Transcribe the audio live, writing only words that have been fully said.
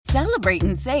Celebrate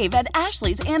and save at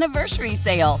Ashley's Anniversary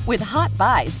Sale. With Hot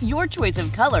Buys, your choice of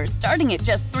colors starting at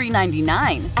just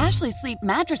 $3.99. Ashley Sleep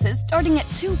mattresses starting at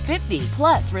 $2.50.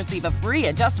 Plus, receive a free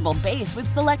adjustable base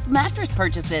with select mattress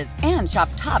purchases. And shop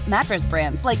top mattress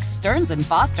brands like Stearns &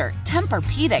 Foster,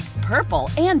 Tempur-Pedic, Purple,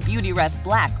 and Beautyrest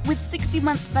Black with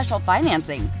 60-month special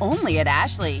financing. Only at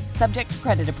Ashley. Subject to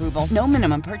credit approval. No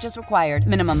minimum purchase required.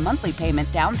 Minimum monthly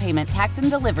payment, down payment, tax, and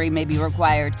delivery may be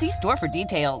required. See store for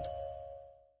details.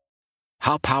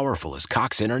 How powerful is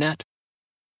Cox Internet?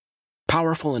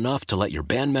 Powerful enough to let your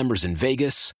band members in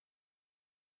Vegas,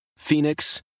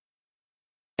 Phoenix,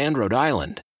 and Rhode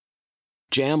Island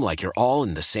jam like you're all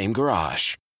in the same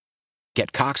garage.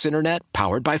 Get Cox Internet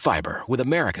powered by fiber with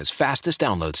America's fastest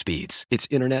download speeds. It's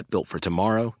internet built for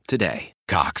tomorrow, today.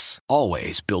 Cox,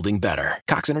 always building better.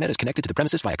 Cox Internet is connected to the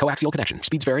premises via coaxial connection.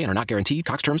 Speeds vary and are not guaranteed.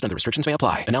 Cox terms and other restrictions may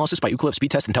apply. Analysis by Ookla of Speed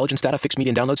Test Intelligence Data. Fixed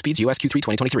median download speeds. US Q3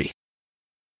 2023.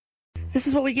 This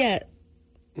is what we get.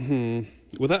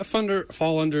 Would that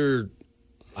fall under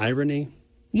irony?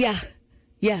 Yeah.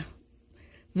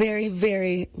 Very,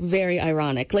 very, very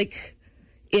ironic. Like,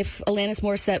 if Alanis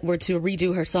Morissette were to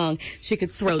redo her song, she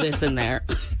could throw this in there.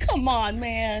 Come on,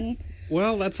 man.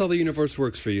 Well, that's how the universe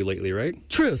works for you lately, right?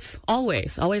 Truth.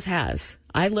 Always has.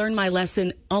 I learned my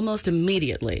lesson almost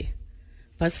immediately.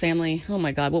 Buzz family, oh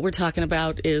my God, what we're talking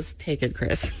about is, take it,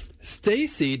 Chris.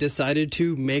 Stacy decided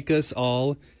to make us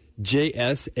all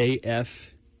JSAF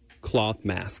cloth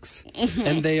masks.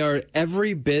 And they are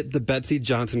every bit the Betsy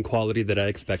Johnson quality that I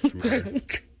expect from her.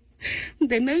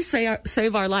 They may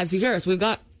save our lives. Yes, I've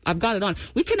got it on.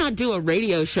 We cannot do a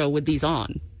radio show with these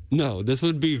on. No, this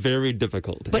would be very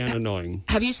difficult and annoying.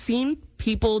 Have you seen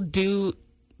people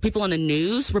on the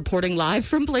news reporting live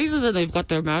from places and they've got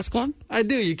their mask on? I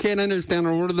do. You can't understand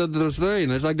a word that they're saying.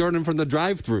 It's like going from the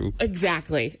drive-thru.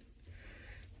 Exactly.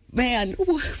 Man,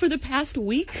 for the past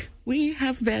week, we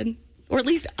have been, or at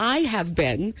least I have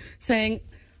been, saying,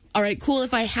 all right, cool,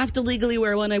 if I have to legally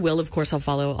wear one, I will. Of course, I'll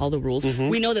follow all the rules.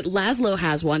 We know that Laszlo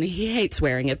has one. He hates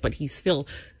wearing it, but he still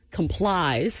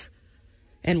complies.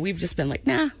 And we've just been like,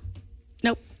 nah,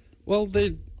 nope. Well,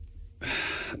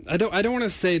 I don't want to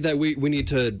say that we need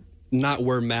to not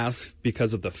wear masks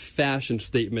because of the fashion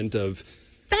statement of...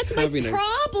 That's my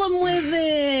problem with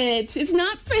it. It's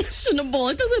not fashionable.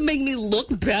 It doesn't make me look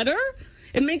better.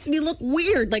 It makes me look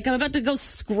weird, like I'm about to go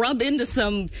scrub into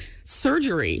some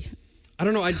surgery. I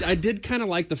don't know. I did kind of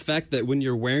like the fact that when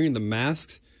you're wearing the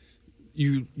masks,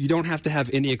 you don't have to have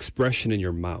any expression in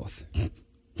your mouth.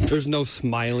 There's no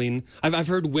smiling. I've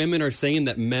heard women are saying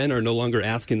that men are no longer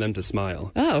asking them to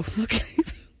smile. Oh, okay.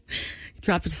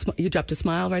 You dropped a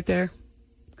smile right there.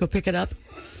 Go pick it up.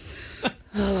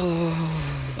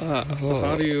 So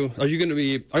how are you going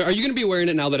to be wearing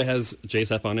it now that it has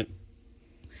JSF on it?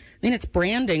 I mean, it's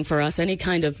branding for us. Any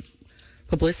kind of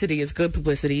publicity is good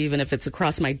publicity, even if it's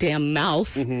across my damn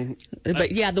mouth.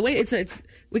 But yeah, the way it's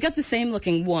we got the same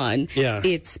looking one. Yeah,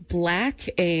 it's black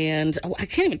and I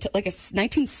can't even like a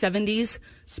 1970s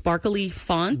sparkly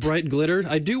font, bright glitter.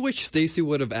 I do wish Stacy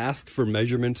would have asked for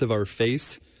measurements of our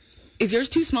face. Is yours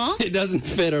too small? It doesn't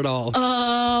fit at all.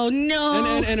 Oh,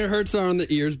 no. And it hurts around the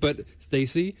ears. But,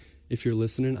 Stacy, if you're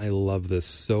listening, I love this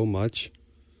so much.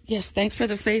 Yes, thanks for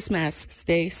the face mask,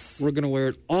 Stace. We're going to wear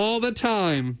it all the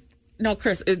time. No,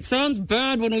 Chris, it sounds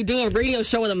bad when we do a radio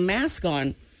show with a mask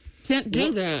on. Can't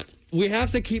do that. We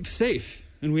have to keep safe,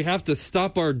 and we have to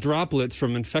stop our droplets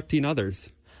from infecting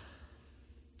others.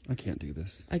 I can't do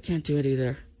this. I can't do it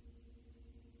either.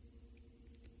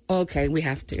 Okay, we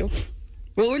have to.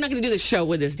 Well, we're not going to do the show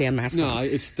with this damn mask on. No,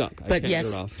 it's stuck. But I can't yes,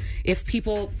 get it off.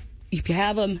 If you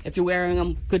have them, if you're wearing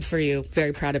them, good for you.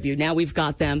 Very proud of you. Now we've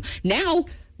got them. Now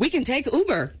we can take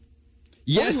Uber.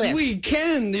 Yes, we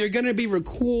can. They're going to be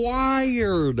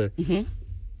required.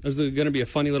 There's going to be a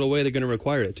funny little way they're going to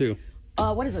require it, too.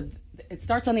 What is it? It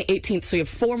starts on the 18th, so you have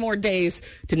 4 more days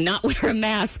to not wear a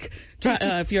mask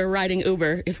if you're riding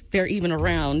Uber, if they're even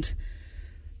around.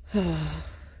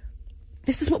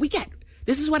 This is what we get.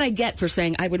 This is what I get for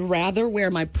saying I would rather wear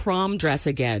my prom dress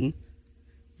again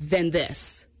than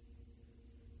this.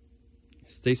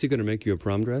 Stacy going to make you a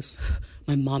prom dress?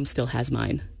 My mom still has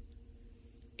mine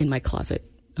in my closet.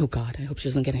 Oh, God, I hope she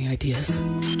doesn't get any ideas.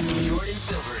 Jordan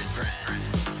Silver and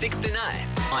Friends, 6 to 9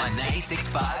 on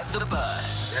 96.5 The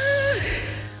Buzz.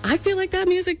 I feel like that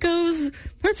music goes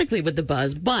perfectly with The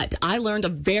Buzz, but I learned a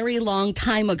very long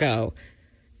time ago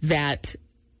that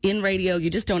in radio,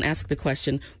 you just don't ask the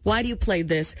question, why do you play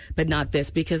this but not this?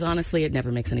 Because honestly, it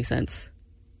never makes any sense.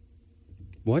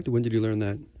 What? When did you learn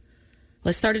that? Well,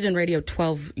 I started in radio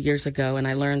 12 years ago, and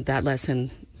I learned that lesson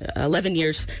 11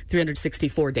 years,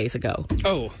 364 days ago.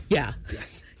 Oh. Yeah.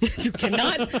 Yes. You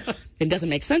cannot. It doesn't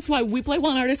make sense why we play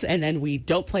one artist and then we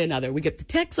don't play another. We get the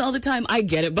texts all the time. I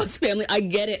get it, Buzz Family. I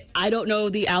get it. I don't know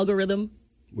the algorithm.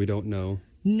 We don't know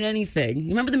anything. You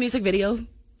remember the music video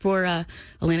for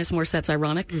Alanis Morissette's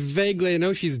Ironic? Vaguely, I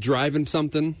know she's driving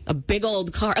something. A big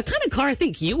old car. A kind of car I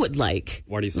think you would like.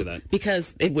 Why do you say that?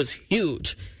 Because it was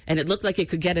huge and it looked like it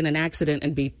could get in an accident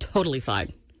and be totally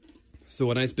fine.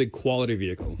 So a nice big quality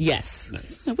vehicle. Yes.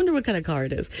 Nice. I wonder what kind of car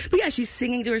it is. But yeah, she's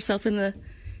singing to herself in the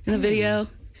video.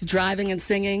 She's driving and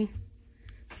singing,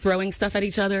 throwing stuff at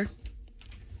each other.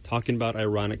 Talking about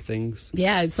ironic things.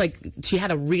 Yeah, it's like she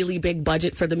had a really big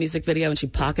budget for the music video and she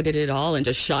pocketed it all and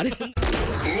just shot it.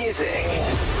 Music,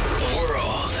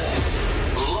 world,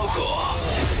 local,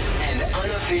 and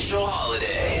unofficial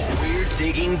holidays. We're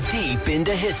digging deep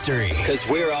into history because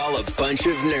we're all a bunch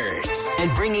of nerds.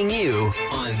 And bringing you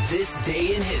on This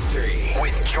Day in History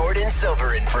with Jordan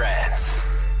Silver and Friends.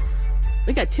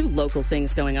 We got 2 local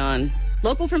things going on.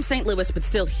 Local from St. Louis, but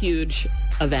still huge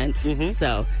events.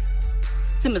 So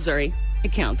it's in Missouri.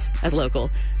 It counts as local.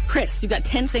 Chris, you've got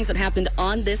 10 things that happened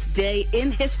on this day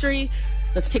in history.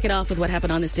 Let's kick it off with what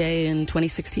happened on this day in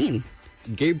 2016.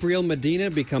 Gabriel Medina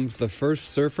becomes the first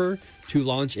surfer to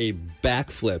launch a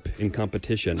backflip in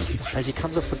competition. As he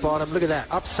comes off the bottom, look at that,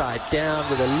 upside down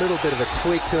with a little bit of a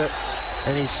tweak to it.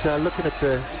 And he's looking at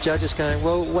the judges going,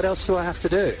 well, what else do I have to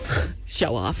do?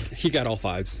 Show off. He got all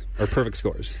 5s, or perfect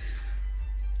scores.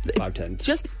 5 10s.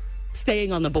 Just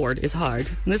staying on the board is hard.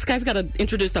 And this guy's got to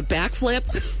introduce a backflip.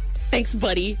 Thanks,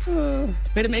 buddy.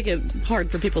 Way to make it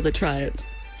hard for people to try it.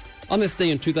 On this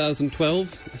day in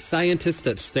 2012, scientists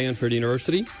at Stanford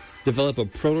University develop a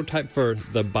prototype for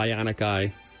the bionic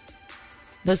eye.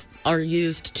 Those are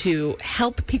used to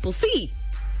help people see.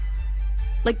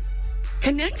 Like,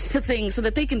 connects to things so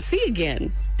that they can see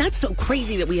again. That's so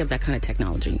crazy that we have that kind of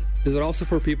technology. Is it also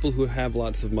for people who have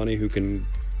lots of money who can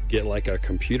get like a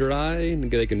computer eye and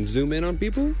they can zoom in on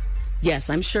people? Yes,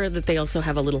 I'm sure that they also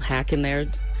have a little hack in there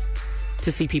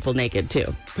to see people naked, too.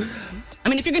 I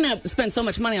mean, if you're going to spend so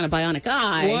much money on a bionic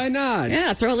eye... Why not?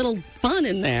 Yeah, throw a little fun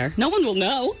in there. No one will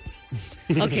know.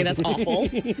 Okay, that's awful.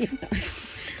 I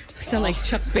sound like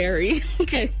Chuck Berry.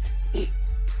 Okay.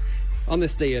 On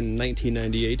this day in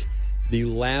 1998, the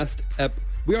last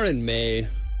we are in May,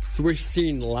 so we're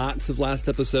seeing lots of last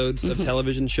episodes of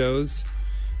television shows.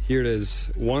 Here it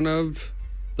is, one of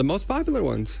the most popular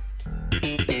ones.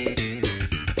 You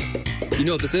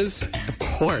know what this is? Of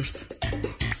course.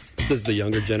 This is the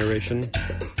younger generation.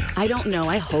 I don't know.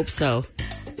 I hope so.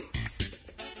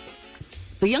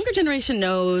 The younger generation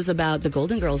knows about the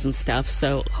Golden Girls and stuff,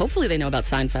 so hopefully they know about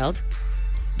Seinfeld.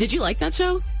 Did you like that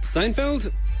show?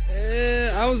 Seinfeld?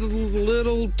 I was a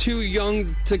little too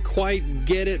young to quite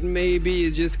get it, maybe.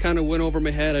 It just kind of went over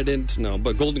my head. I didn't know.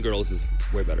 But Golden Girls is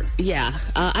way better. Yeah.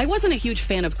 I wasn't a huge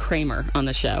fan of Kramer on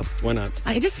the show. Why not?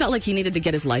 I just felt like he needed to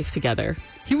get his life together.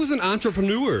 He was an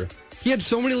entrepreneur. He had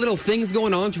so many little things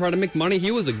going on to try to make money.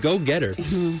 He was a go-getter.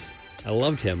 I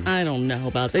loved him. I don't know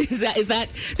about this. Is that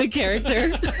the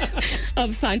character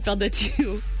of Seinfeld that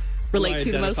you relate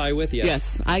to the most? Identify with, yes.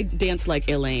 Yes. I dance like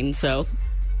Elaine, so...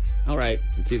 All right,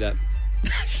 let's see that.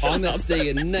 On this day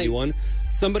in 1991,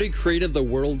 somebody created the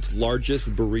world's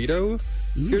largest burrito.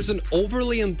 Here's an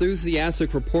overly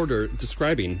enthusiastic reporter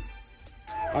describing.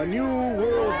 A new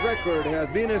world record has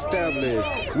been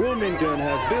established. Wilmington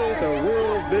has built the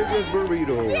world's biggest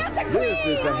burrito. This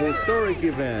is a historic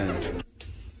event.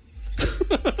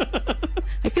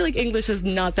 I feel like English is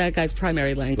not that guy's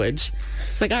primary language.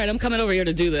 It's like, all right, I'm coming over here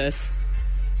to do this.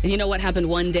 And you know what happened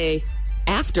one day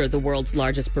after the world's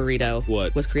largest burrito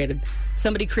was created?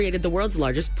 Somebody created the world's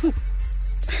largest poop.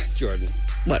 Jordan.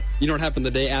 What? You know what happened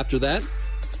the day after that?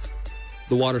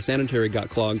 The water sanitary got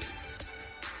clogged.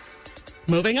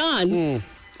 Moving on.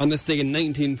 On this day in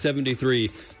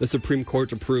 1973, the Supreme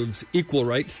Court approves equal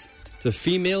rights to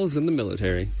females in the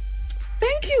military.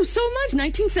 Thank you so much.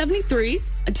 1973.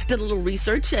 I just did a little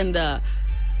research, and the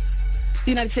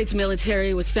United States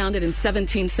military was founded in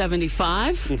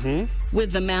 1775.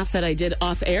 With the math that I did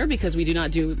off air, because we do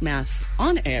not do math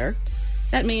on air,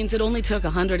 that means it only took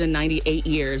 198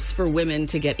 years for women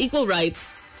to get equal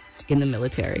rights in the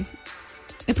military.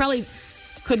 They probably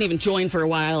couldn't even join for a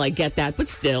while, I get that, but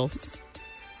still.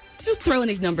 Just throwing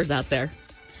these numbers out there.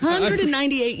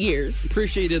 198 years.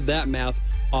 Appreciated that math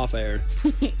off air.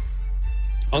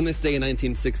 On this day in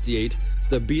 1968,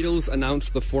 the Beatles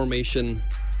announced the formation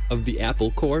of the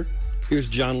Apple Corps. Here's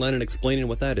John Lennon explaining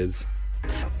what that is.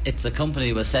 It's a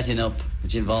company we're setting up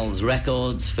which involves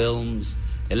records, films,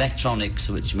 electronics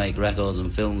which make records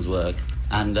and films work,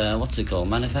 and what's it called,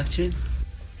 manufacturing?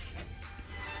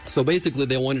 So basically,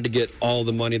 they wanted to get all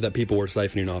the money that people were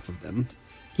siphoning off of them.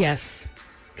 Yes,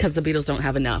 because the Beatles don't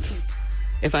have enough.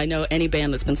 If I know any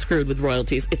band that's been screwed with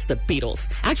royalties, it's the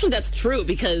Beatles. Actually, that's true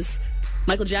because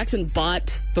Michael Jackson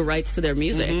bought the rights to their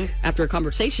music after a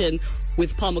conversation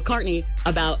with Paul McCartney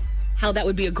about how that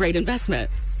would be a great investment.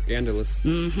 Scandalous.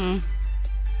 On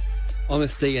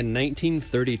this day in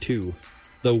 1932,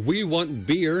 the We Want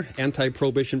Beer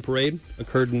anti-prohibition parade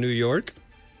occurred in New York.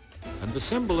 And the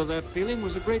symbol of that feeling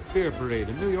was a great beer parade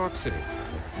in New York City.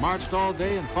 Marched all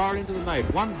day and far into the night.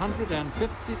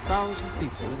 150,000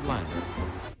 people in line.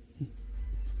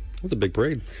 That's a big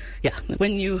parade. Yeah,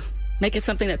 when you make it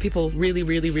something that people really,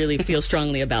 really, really feel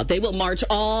strongly about, they will march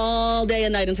all day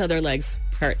and night until their legs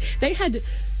hurt. They had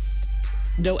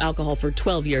no alcohol for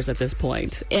 12 years at this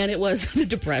point, and it was the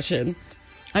Depression.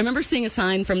 I remember seeing a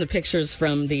sign from the pictures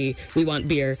from the We Want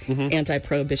Beer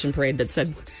anti-prohibition parade that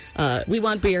said, we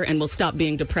want beer and we'll stop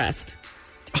being depressed.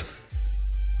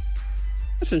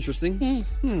 That's interesting.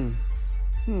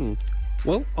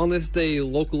 Well, on this day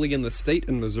locally in the state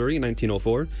in Missouri in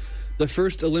 1904, the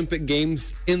first Olympic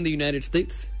Games in the United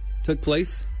States took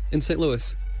place in St.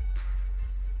 Louis.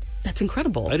 That's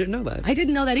incredible. I didn't know that. I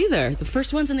didn't know that either. The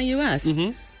first ones in the U.S.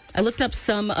 I looked up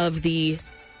some of the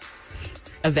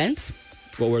events.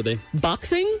 What were they?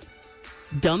 Boxing,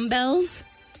 dumbbells.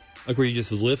 Like where you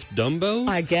just lift dumbbells?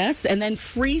 I guess. And then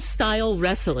freestyle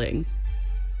wrestling.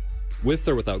 With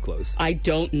or without clothes? I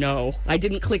don't know. I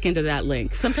didn't click into that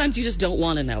link. Sometimes you just don't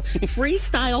want to know.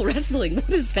 Freestyle wrestling. What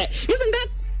is that? Isn't that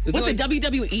what the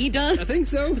WWE does? I think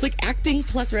so. It's like acting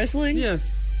plus wrestling? Yeah.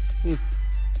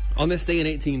 On this day in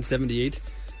 1878,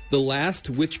 the last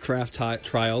witchcraft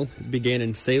trial began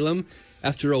in Salem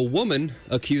after a woman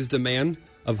accused a man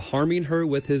of harming her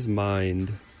with his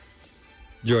mind.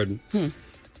 Jordan,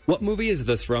 what movie is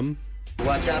this from?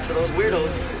 Watch out for those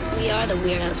weirdos. We are the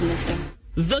weirdos, mister.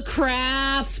 The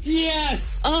Craft.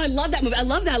 Yes. Oh, I love that movie. I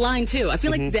love that line, too. I feel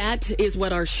like that is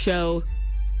what our show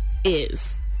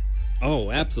is.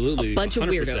 Oh, absolutely. A bunch of 100%.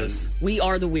 weirdos. We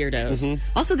are the weirdos.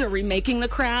 Also, they're remaking The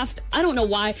Craft. I don't know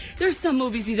why. There's some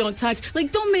movies you don't touch.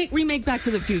 Like, don't remake Back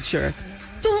to the Future.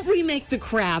 Don't remake The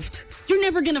Craft. You're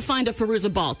never going to find a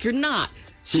Fairuza Balk. You're not.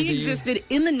 She existed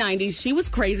in the 90s. She was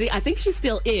crazy. I think she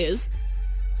still is.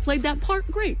 Played that part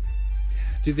great.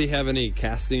 Do they have any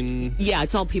casting? Yeah,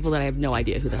 it's all people that I have no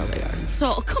idea who the hell they are.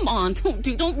 So, come on.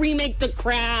 Don't remake The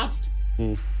Craft.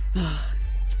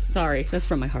 Sorry. That's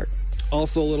from my heart.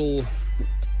 Also a little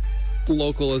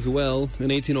local as well. In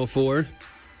 1804,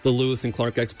 the Lewis and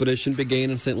Clark expedition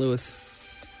began in St. Louis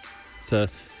to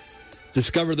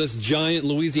discover this giant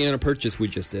Louisiana Purchase we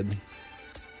just did.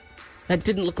 That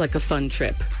didn't look like a fun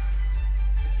trip.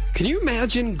 Can you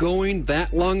imagine going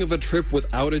that long of a trip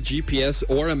without a GPS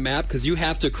or a map because you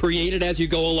have to create it as you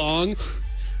go along?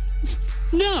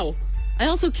 No. I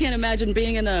also can't imagine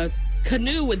being in a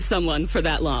canoe with someone for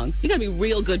that long. You gotta be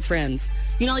real good friends.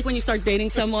 You know, like when you start dating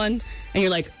someone and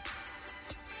you're like,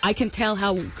 I can tell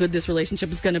how good this relationship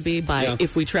is gonna be by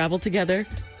if we travel together.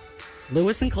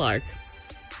 Lewis and Clark.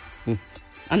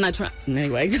 I'm not trying.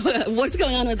 Anyway, what's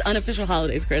going on with unofficial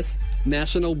holidays, Chris?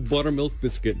 National Buttermilk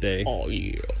Biscuit Day. Oh,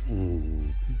 yeah.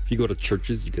 If you go to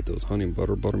churches, you get those honey and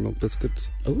buttermilk biscuits.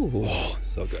 Ooh. Oh,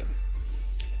 so good.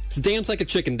 It's Dance Like a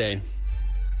Chicken Day.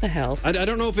 The hell? I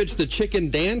don't know if it's the Chicken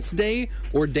Dance Day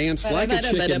or Dance Like a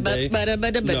Chicken Day. No.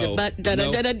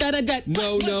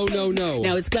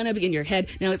 Now it's gonna be in your head.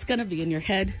 Now it's gonna be in your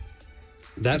head.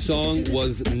 That song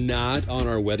was not on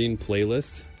our wedding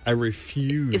playlist. I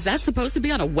refuse. Is that supposed to be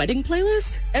on a wedding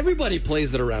playlist? Everybody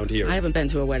plays it around here. I haven't been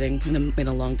to a wedding in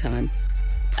a long time.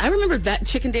 I remember that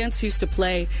Chicken Dance used to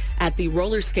play at the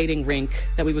roller skating rink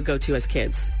that we would go to as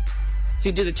kids. So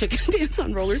you do the Chicken Dance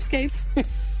on roller skates?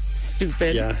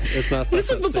 Stupid. Yeah, it's not.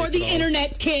 This was before the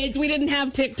internet, kids. We didn't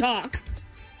have TikTok.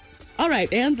 All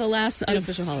right, and the last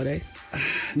unofficial holiday.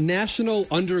 National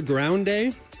Underground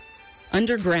Day.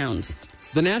 Underground.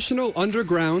 The National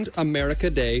Underground America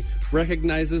Day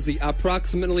recognizes the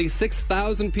approximately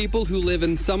 6,000 people who live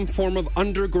in some form of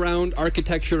underground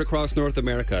architecture across North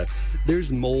America.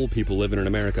 There's mole people living in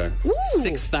America. Ooh.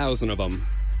 6,000 of them.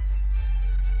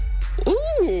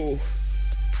 Ooh.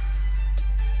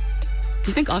 Do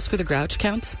you think Oscar the Grouch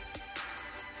counts?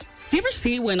 Do you ever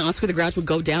see when Oscar the Grouch would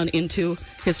go down into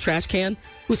his trash can?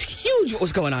 It was huge what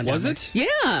was going on down there. Was it?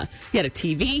 Yeah. He had a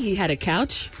TV. He had a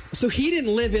couch. So he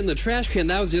didn't live in the trash can.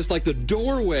 That was just like the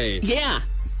doorway. Yeah.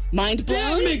 Mind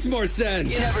blown? That makes more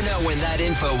sense. You never know when that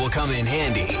info will come in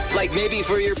handy. Like maybe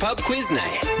for your pub quiz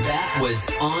night. That was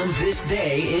On This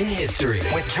Day in History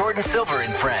with Jordan Silver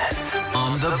and friends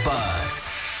on The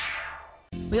Buzz.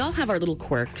 We all have our little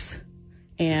quirks.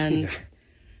 And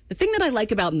The thing that I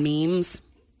like about memes,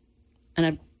 and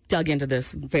I've dug into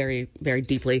this very, very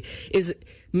deeply, is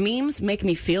memes make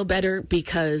me feel better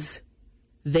because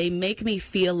they make me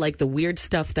feel like the weird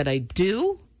stuff that I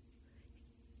do,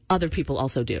 other people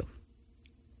also do.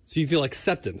 So you feel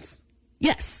acceptance?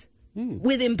 Yes.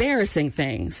 With embarrassing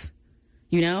things,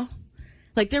 you know?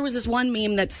 Like there was this one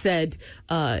meme that said,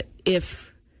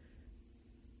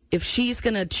 if she's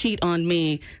going to cheat on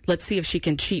me, let's see if she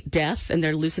can cheat death, and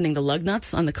they're loosening the lug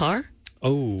nuts on the car.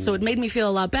 Oh. So it made me feel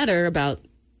a lot better about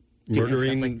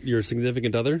murdering your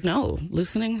significant other? No,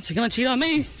 loosening. She's going to cheat on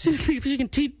me. See if she can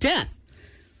cheat death.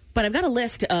 But I've got a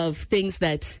list of things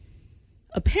that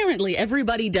apparently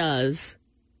everybody does,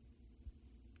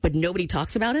 but nobody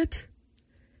talks about it.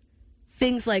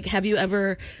 Things like, have you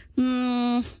ever...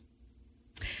 do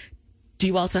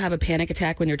you also have a panic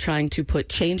attack when you're trying to put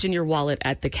change in your wallet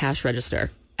at the cash register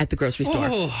at the grocery store?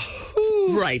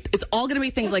 Oh. Right. It's all going to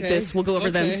be things like this. We'll go over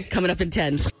them coming up in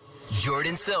 10.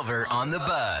 Jordan Silver on the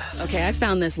bus. Okay, I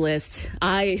found this list.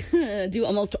 I do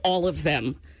almost all of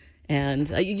them. And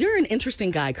you're an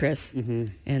interesting guy, Chris. Mm-hmm.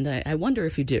 And I wonder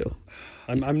if you do.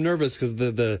 I'm nervous because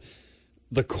the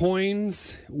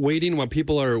coins waiting while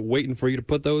people are waiting for you to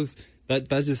put those...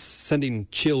 That's just sending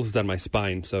chills down my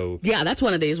spine. So yeah, that's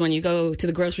one of these when you go to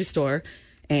the grocery store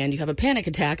and you have a panic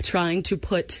attack trying to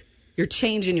put your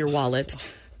change in your wallet.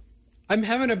 I'm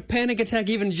having a panic attack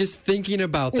even just thinking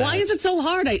about that. Why is it so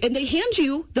hard? And they hand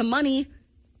you the money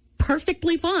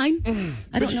perfectly fine.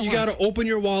 I don't know. You got to open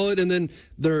your wallet and then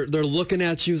they're looking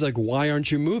at you like, why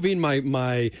aren't you moving?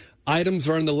 My items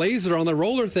are on the laser on the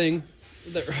roller thing.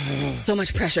 So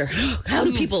much pressure. How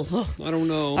do people... I don't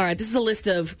know. All right, this is a list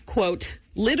of, quote,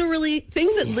 literally,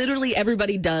 things that literally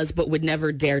everybody does but would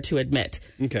never dare to admit.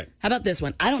 Okay. How about this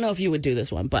one? I don't know if you would do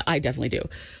this one, but I definitely do.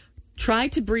 Try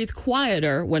to breathe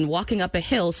quieter when walking up a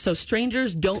hill so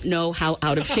strangers don't know how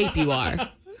out of shape you are.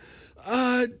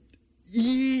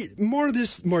 More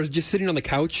just sitting on the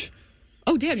couch.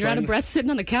 Oh, damn, you're out of breath sitting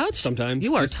on the couch? Sometimes.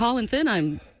 You are tall and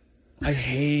thin. I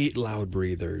hate loud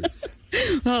breathers.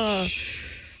 How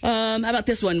about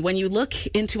this one? When you look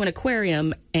into an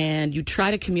aquarium and you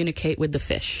try to communicate with the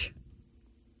fish.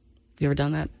 You ever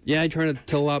done that? Yeah, I try to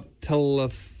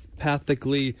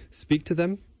telepathically speak to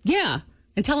them. Yeah.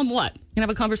 And tell them what? You can have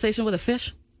a conversation with a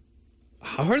fish?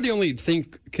 I heard they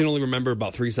can only remember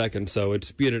about 3 seconds, so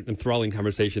it's be an enthralling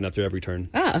conversation after every turn.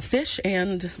 A fish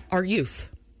and our youth.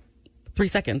 3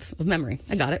 seconds of memory.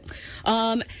 I got it.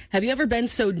 Have you ever been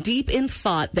so deep in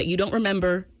thought that you don't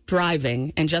remember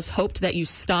driving and just hoped that you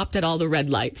stopped at all the red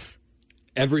lights?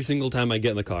 Every single time I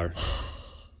get in the car.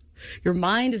 Your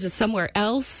mind is just somewhere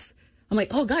else. I'm like,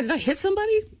 oh, God, did I hit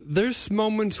somebody? There's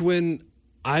moments when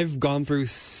I've gone through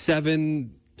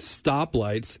 7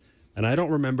 stoplights and I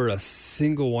don't remember a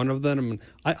single one of them.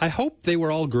 I hope they were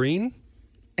all green.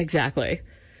 Exactly.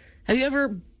 Have you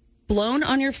ever blown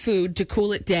on your food to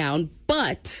cool it down,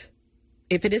 but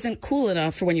if it isn't cool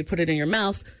enough for when you put it in your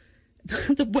mouth,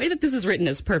 the way that this is written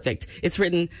is perfect. It's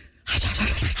written,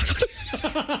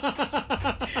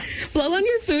 blow on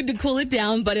your food to cool it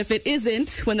down, but if it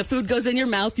isn't, when the food goes in your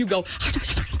mouth, you go,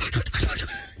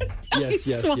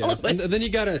 yes. And then you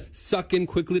got to suck in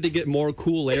quickly to get more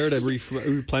cool air to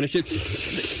replenish it.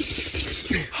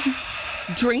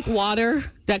 Drink water,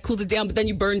 that cools it down, but then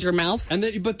you burned your mouth.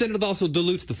 But then it also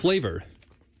dilutes the flavor.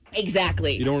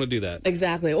 Exactly. You don't want to do that.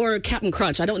 Exactly. Or Captain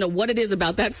Crunch. I don't know what it is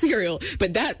about that cereal,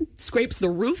 but that scrapes the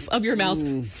roof of your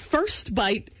mouth first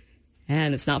bite,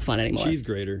 and it's not fun anymore. Cheese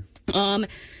grater.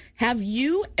 Have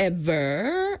you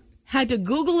ever had to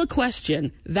Google a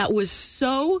question that was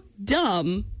so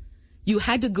dumb you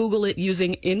had to Google it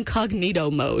using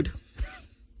incognito mode?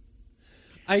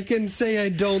 I can say I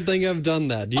don't think I've done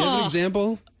that. Do you have an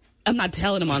example? I'm not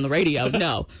telling him on the radio.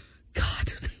 No.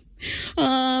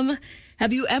 God.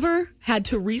 Have you ever had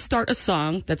to restart a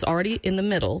song that's already in the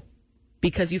middle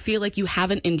because you feel like you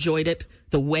haven't enjoyed it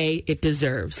the way it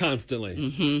deserves? Constantly.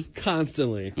 Mm-hmm.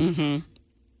 Constantly. Mm-hmm.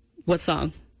 What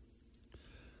song?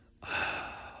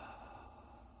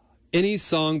 Any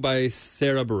song by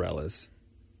Sarah Bareilles.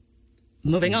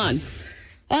 Moving on.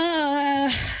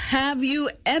 Have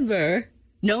you ever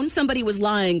known somebody was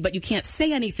lying, but you can't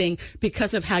say anything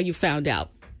because of how you found out?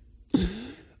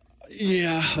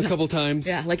 Yeah, a couple times.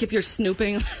 Yeah, like if you're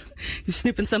snooping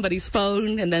somebody's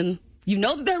phone, and then you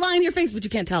know that they're lying in your face, but you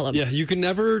can't tell them. Yeah, you can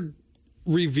never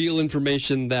reveal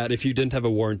information that if you didn't have a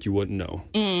warrant, you wouldn't know.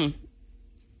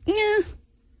 Yeah,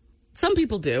 some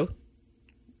people do.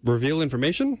 Reveal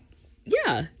information?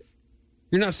 Yeah.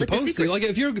 You're not supposed to. Like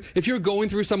if you're going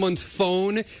through someone's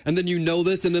phone and then you know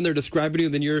this and then they're describing you,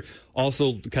 and then you're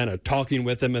also kind of talking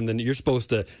with them, and then you're supposed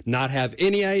to not have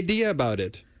any idea about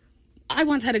it. I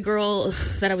once had a girl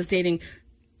that I was dating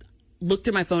look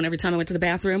through my phone every time I went to the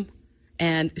bathroom,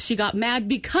 and she got mad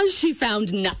because she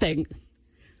found nothing.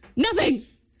 Nothing!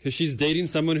 Because she's dating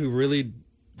someone who really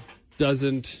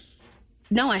doesn't...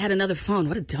 No, I had another phone.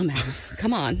 What a dumbass.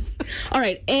 Come on. All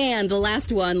right, and the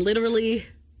last one,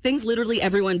 things literally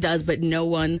everyone does, but no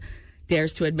one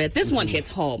dares to admit. This one hits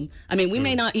home. I mean, we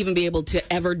may not even be able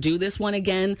to ever do this one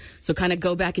again, so kind of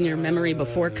go back in your memory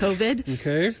before COVID.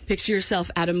 Okay. Picture yourself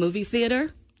at a movie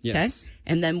theater. Yes. Okay?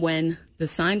 And then when the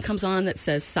sign comes on that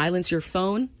says silence your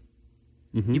phone,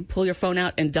 you pull your phone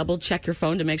out and double check your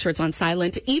phone to make sure it's on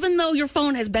silent, even though your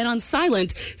phone has been on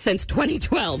silent since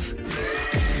 2012.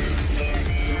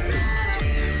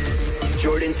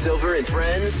 Jordan Silver and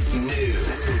Friends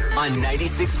News on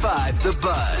 96.5 The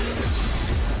Buzz.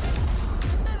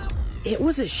 It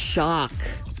was a shock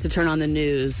to turn on the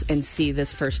news and see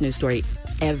this first news story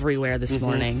everywhere this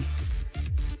morning.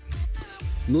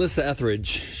 Melissa Etheridge,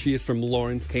 she is from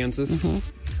Lawrence, Kansas.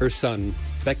 Her son,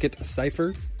 Beckett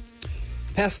Cipher,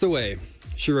 passed away.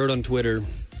 She wrote on Twitter,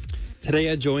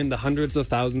 "Today I joined the hundreds of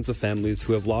thousands of families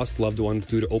who have lost loved ones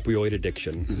due to opioid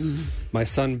addiction. My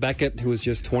son Beckett, who is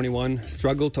just 21,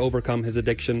 struggled to overcome his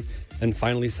addiction and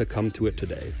finally succumbed to it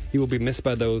today. He will be missed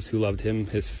by those who loved him,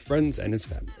 his friends, and his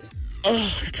family."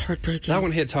 Oh, that's heartbreaking. That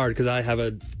one hits hard because I have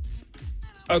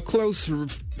a close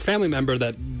family member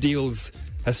that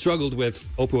has struggled with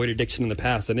opioid addiction in the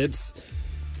past, and it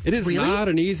is Really? not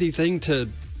an easy thing to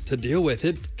deal with.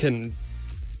 It can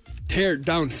tear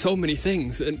down so many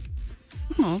things, and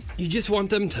you just want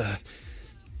them to...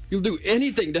 You'll do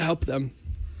anything to help them.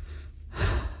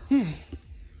 I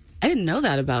didn't know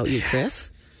that about you,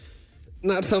 Chris.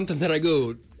 Not something that I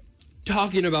go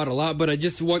talking about a lot, but I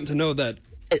just want to know that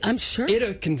I'm sure.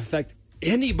 it can affect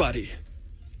anybody.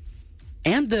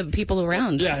 And the people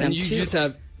around Yeah, them, and you too. just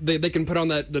have... They can put on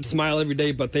that smile every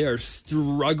day, but they are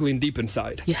struggling deep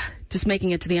inside. Yeah, just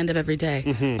making it to the end of every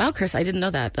day. Wow, Chris, I didn't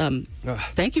know that.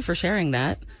 Thank you for sharing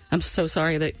that. I'm so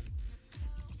sorry that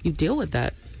you deal with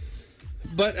that.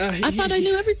 But I thought I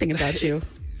knew everything about you.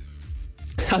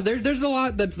 There's a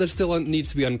lot that still needs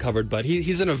to be uncovered, but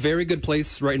he's in a very good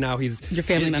place right now. He's Your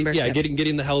family member? Yeah, Yep.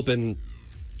 getting the help and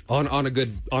on a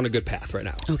good path right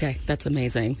now. Okay, that's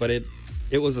amazing. But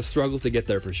it was a struggle to get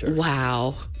there for sure.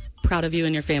 Wow. Proud of you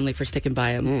and your family for sticking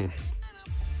by him.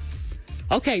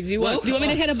 Okay, do you want me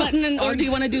to hit a button or do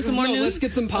you want to do some more news? Let's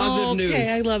get some positive news.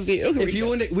 Okay, I love you.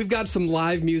 We've got some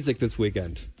live music this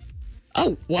weekend.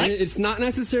 Oh, what? And it's not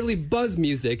necessarily buzz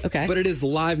music, Okay. but it is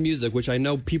live music, which I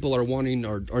know people are wanting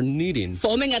or needing.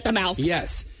 Foaming at the mouth.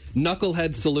 Yes.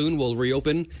 Knucklehead Saloon will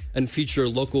reopen and feature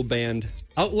local band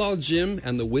Outlaw Jim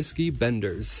and the Whiskey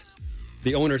Benders.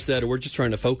 The owner said, "We're just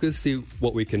trying to focus, see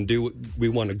what we can do. We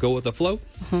want to go with the flow,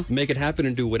 make it happen,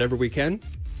 and do whatever we can."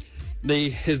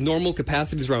 His normal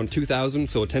capacity is around 2,000,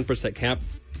 so a 10% cap.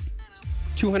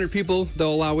 200 people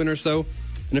they'll allow in or so.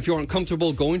 And if you aren't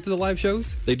comfortable going to the live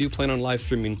shows, they do plan on live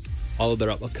streaming all of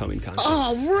their upcoming content.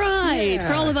 All right.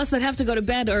 For all of us that have to go to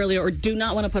bed early or do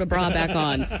not want to put a bra back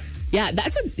on. Yeah,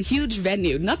 that's a huge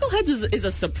venue. Knuckleheads is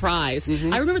a surprise.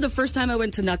 I remember the first time I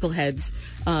went to Knuckleheads,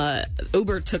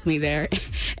 Uber took me there,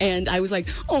 and I was like,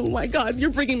 oh my God, you're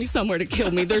bringing me somewhere to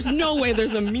kill me. There's no way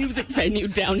there's a music venue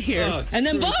down here. And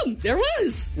then boom, there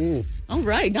was. All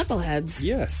right, Knuckleheads.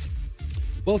 Yes.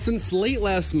 Well, since late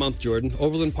last month, Jordan,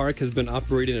 Overland Park has been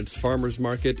operating its farmers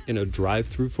market in a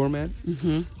drive-through format.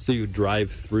 So you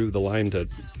drive through the line to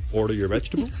order your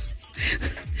vegetables.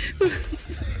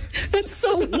 That's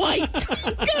so white.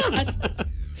 God.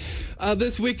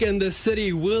 This weekend, the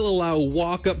city will allow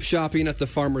walk-up shopping at the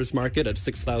farmers market at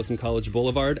 6000 College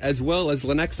Boulevard, as well as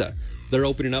Lenexa. They're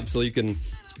opening up so you can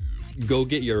go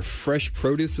get your fresh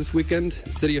produce this weekend.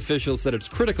 City officials said it's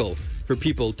critical for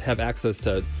people to have access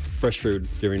to fresh food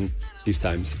during these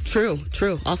times. True.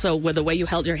 Also, with the way you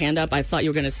held your hand up, I thought you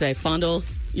were going to say, fondle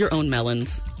your own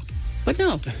melons. But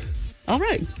no. All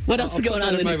right. What else is going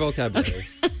on in my vocabulary?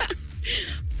 Okay.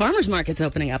 Farmers market's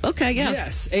opening up. Okay, yeah.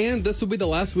 Yes, and this will be the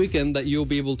last weekend that you'll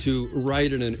be able to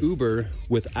ride in an Uber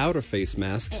without a face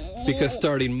mask, because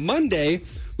starting Monday,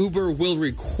 Uber will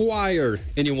require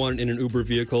anyone in an Uber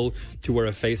vehicle to wear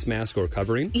a face mask or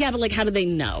covering. Yeah, but how do they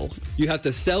know? You have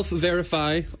to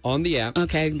self-verify on the app.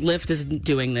 Okay, Lyft is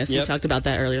doing this. Yep. We talked about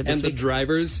that earlier this week. week. And the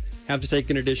drivers have to take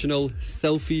an additional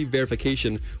selfie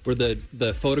verification where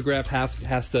the photograph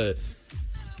has to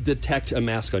detect a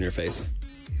mask on your face.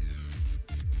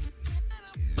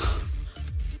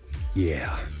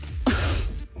 Yeah.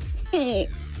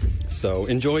 So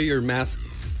enjoy your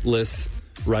maskless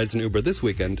rides an Uber this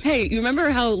weekend. Hey, you remember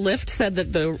how Lyft said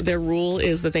that their rule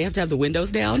is that they have to have the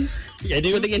windows down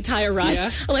for the entire ride?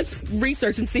 Yeah. Well, let's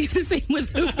research and see if the same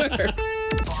with Uber.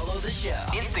 Follow the show.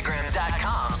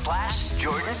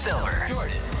 Instagram.com/Jordan Silver.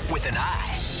 Jordan with an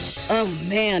I. Oh,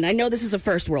 man. I know this is a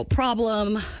first world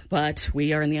problem, but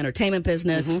we are in the entertainment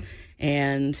business,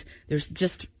 and there's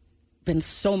just been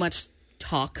so much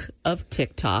talk of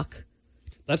TikTok.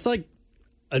 That's like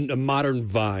a modern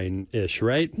Vine-ish,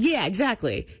 right? Yeah,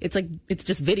 exactly. It's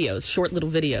just videos, short little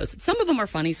videos. Some of them are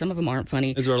funny, some of them aren't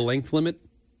funny. Is there a length limit?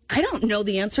 I don't know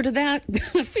the answer to that.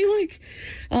 I feel like,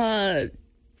 I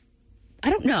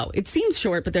don't know. It seems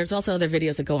short, but there's also other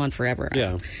videos that go on forever.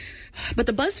 Yeah. But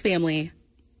the Buzz family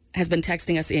has been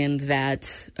texting us in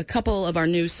that a couple of our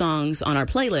new songs on our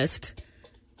playlist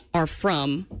are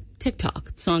from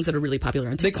TikTok, songs that are really popular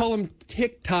on TikTok. They call them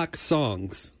TikTok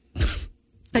songs.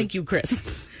 Thank you, Chris.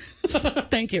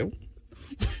 Thank you.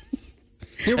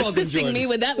 You're welcome, Assisting Jordan. me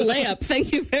with that layup.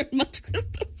 Thank you very much,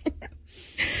 Christopher.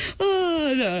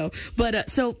 Oh, no. But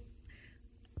so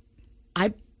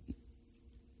I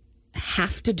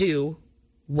have to do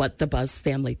what the Buzz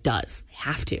family does.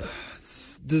 Have to.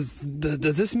 Does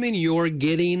this mean you're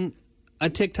getting a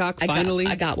TikTok finally?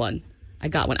 I got one. I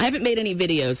haven't made any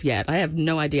videos yet. I have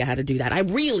no idea how to do that. I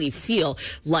really feel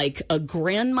like a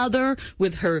grandmother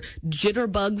with her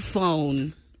jitterbug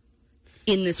phone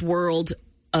in this world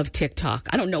of TikTok.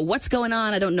 I don't know what's going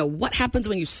on. I don't know what happens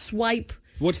when you swipe.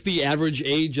 What's the average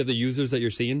age of the users that you're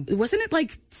seeing? Wasn't it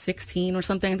like 16 or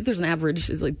something? I think there's an average.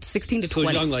 It's like 16 to 20.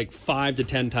 So young, like 5 to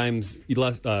 10 times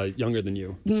younger than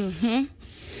you. Mm-hmm.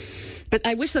 But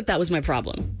I wish that was my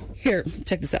problem. Here,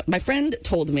 check this out. My friend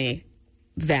told me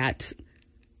that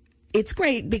it's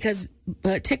great because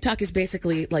TikTok is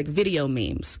basically like video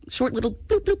memes. Short little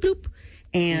bloop, bloop, bloop.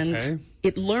 And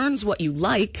it learns what you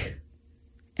like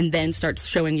and then starts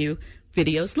showing you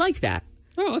videos like that.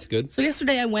 Oh, that's good. So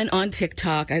yesterday I went on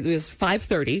TikTok. It was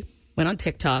 5:30. Went on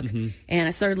TikTok and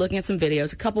I started looking at some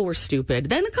videos. A couple were stupid.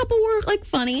 Then a couple were like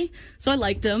funny. So I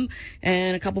liked them.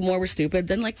 And a couple more were stupid.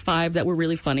 Then like 5 that were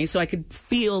really funny. So I could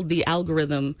feel the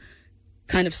algorithm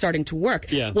kind of starting to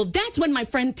work. Yeah. Well, that's when my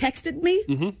friend texted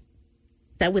me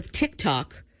that with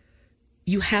TikTok,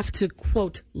 you have to,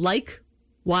 quote, like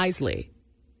wisely.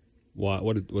 What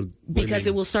Because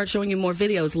it will start showing you more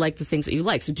videos like the things that you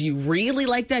like. So do you really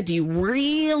like that? Do you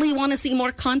really want to see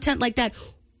more content like that?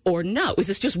 Or no? Is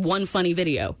this just one funny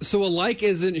video? So a like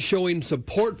isn't showing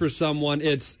support for someone,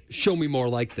 it's show me more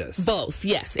like this. Both,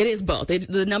 yes. It is both.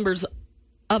 The numbers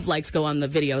of likes go on the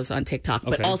videos on TikTok,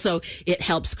 but also it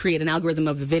helps create an algorithm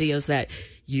of the videos that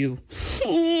you...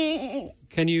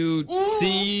 Can you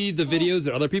see the videos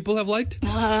that other people have liked?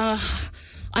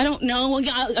 I don't know.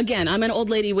 Again, I'm an old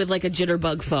lady with like a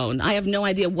jitterbug phone. I have no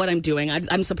idea what I'm doing.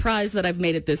 I'm surprised that I've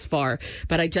made it this far,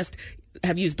 but I just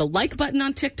have used the like button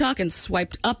on TikTok and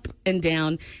swiped up and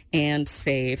down and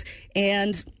save.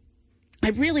 And I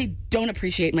really don't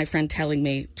appreciate my friend telling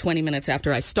me 20 minutes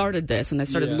after I started this and I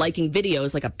started liking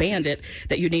videos like a bandit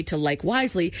that you need to like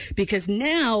wisely, because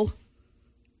now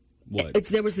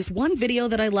there was this one video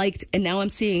that I liked and now I'm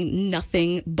seeing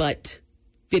nothing but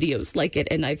videos like it,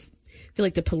 and I feel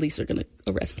like the police are going to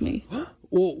arrest me.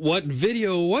 Well, what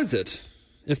video was it?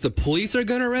 If the police are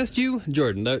going to arrest you,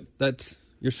 Jordan, that's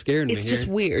you're scaring me. It's just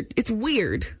weird. It's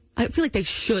weird. I feel like they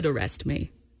should arrest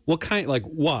me. What kind? Like,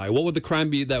 why? What would the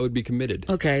crime be that would be committed?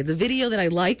 Okay, the video that I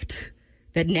liked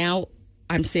that now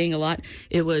I'm seeing a lot.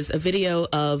 It was a video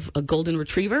of a golden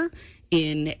retriever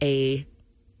in a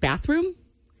bathroom,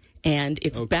 and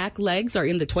its back legs are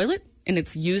in the toilet, and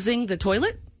it's using the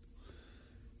toilet.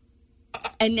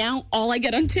 And now all I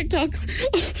get on TikToks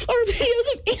are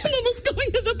videos of animals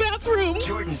going to the bathroom.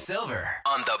 Jordan Silver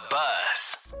on the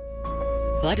Buzz.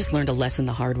 Well, I just learned a lesson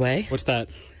the hard way. What's that?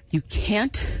 You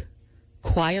can't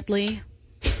quietly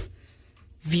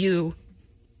view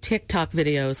TikTok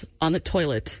videos on the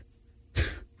toilet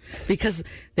because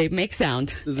they make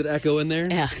sound. Does it echo in there?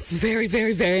 Yeah, it's very,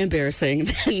 very, very embarrassing.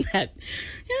 At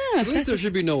least there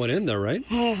should be no one in there, right?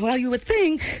 Well, you would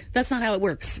think that's not how it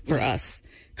works for us.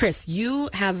 Chris, you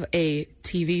have a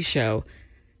TV show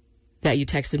that you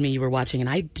texted me you were watching, and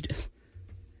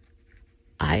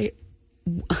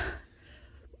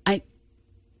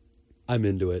I'm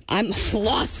into it. I'm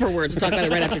lost for words. We'll talk about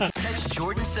it right after. Catch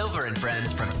Jordan Silver and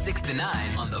friends from 6 to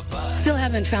 9 on the Buzz. Still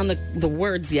haven't found the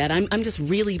words yet. I'm just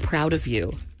really proud of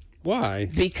you. Why?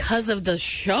 Because of the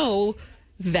show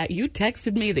that you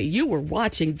texted me that you were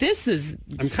watching.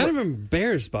 I'm kind of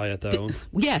embarrassed by it, though.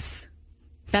 Yes.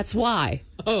 That's why.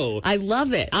 Oh. I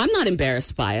love it. I'm not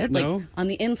embarrassed by it. No? Like, on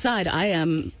the inside, I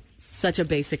am such a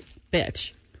basic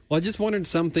bitch. Well, I just wanted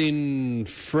something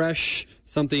fresh,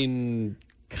 something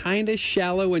kind of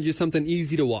shallow and just something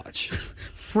easy to watch.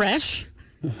 Fresh?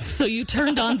 So you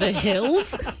turned on The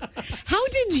Hills? How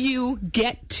did you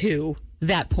get to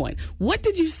that point? What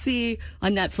did you see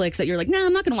on Netflix that you're like, nah,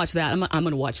 I'm not going to watch that. I'm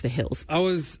going to watch The Hills?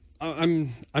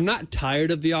 I'm not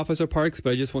tired of The Office of Parks,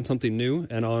 but I just want something new.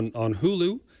 And on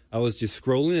Hulu, I was just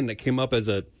scrolling, and it came up as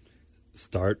a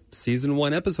start season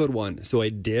 1, episode 1. So I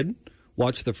did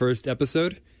watch the first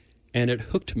episode, and it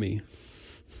hooked me.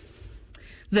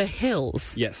 The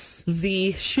Hills. Yes.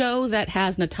 The show that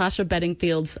has Natasha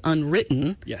Bedingfield's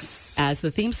Unwritten yes. as the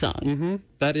theme song. Mm-hmm.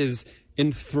 That is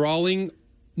enthralling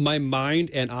my mind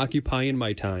and occupying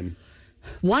my time.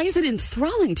 Why is it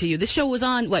enthralling to you? This show was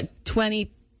on, what,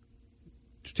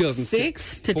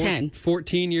 2006 to 10?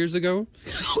 14 years ago.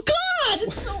 Oh, God!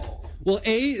 Well,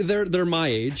 they're my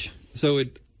age, so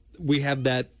we have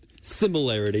that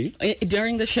similarity.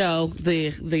 During the show,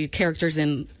 the characters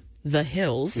in The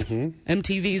Hills,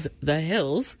 MTV's The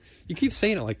Hills. You keep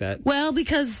saying it like that. Well,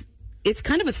 because it's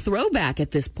kind of a throwback at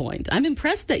this point. I'm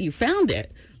impressed that you found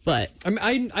it, but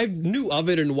I knew of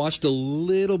it and watched a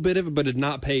little bit of it, but did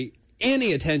not pay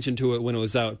any attention to it when it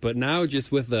was out. But now,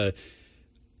 just with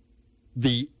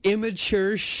the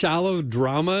immature, shallow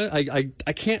drama, I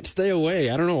can't stay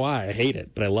away. I don't know why. I hate it,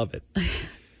 but I love it.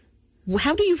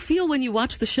 How do you feel when you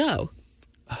watch the show?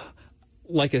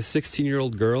 Like a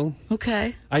 16-year-old girl.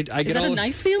 Okay. I get Is that a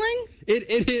nice feeling?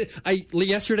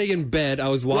 Yesterday in bed, I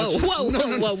was watching.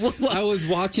 Whoa. I was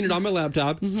watching it on my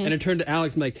laptop, and I turned to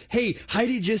Alex. I'm like, "Hey,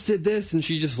 Heidi just did this," and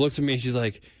she just looks at me and she's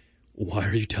like, "Why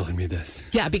are you telling me this?"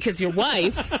 Yeah, because your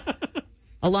wife,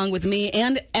 along with me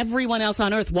and everyone else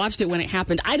on Earth, watched it when it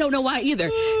happened. I don't know why either.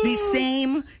 The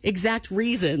same exact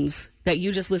reasons that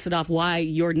you just listed off why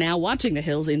you're now watching The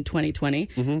Hills in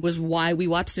 2020 was why we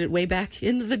watched it way back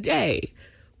in the day.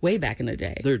 Way back in the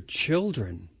day. They're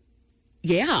children.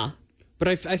 Yeah. But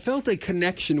I felt a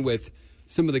connection with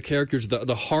some of the characters, the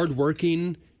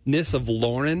hardworkingness of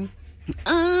Lauren.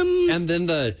 And then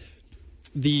the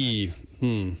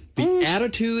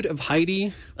attitude of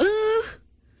Heidi.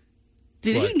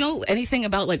 Did you know anything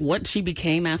about like what she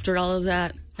became after all of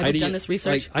that? Have Heidi, you done this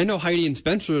research? I know Heidi and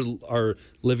Spencer are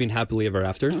living happily ever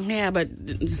after. Yeah, but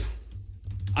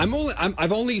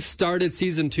I've only started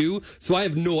season 2, so I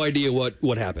have no idea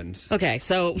what happens. Okay,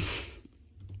 so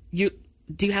do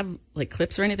you have like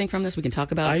clips or anything from this we can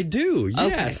talk about? I do.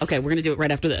 Yes. Okay, we're gonna do it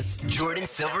right after this. Jordan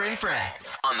Silver and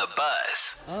Friends on the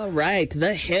Buzz. All right,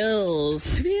 The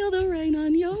Hills. Feel the rain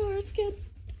on your skin.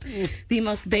 The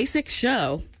most basic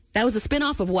show. That was a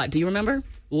spinoff of what? Do you remember?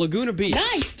 Laguna Beach.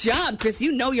 Nice job, Chris.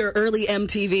 You know your early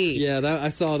MTV. Yeah, I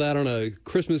saw that on a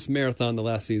Christmas marathon the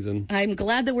last season. I'm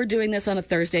glad that we're doing this on a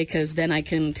Thursday because then I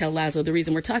can tell Lazo the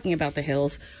reason we're talking about The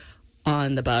Hills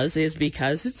on the Buzz is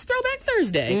because it's Throwback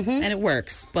Thursday and it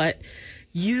works. But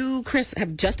you, Chris,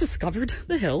 have just discovered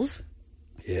The Hills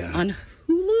on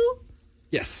Hulu?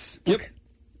 Yes. Okay.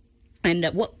 And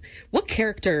what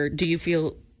character do you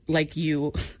feel like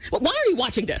you... Well, why are you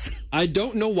watching this? I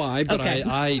don't know why, but Okay.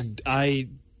 I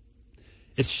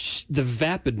it's the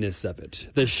vapidness of it.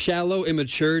 The shallow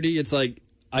immaturity. It's like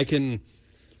I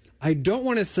don't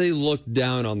want to say look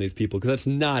down on these people because that's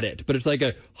not it. But it's like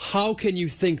how can you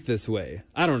think this way?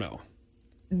 I don't know.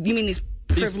 You mean these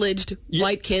privileged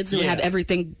white kids who have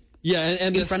everything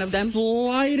and in front of them? The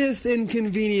slightest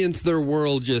inconvenience, their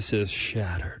world just is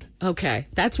shattered. Okay.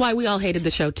 That's why we all hated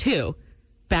the show, too,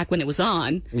 back when it was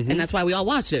on. And that's why we all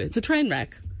watched it. It's a train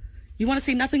wreck. You want to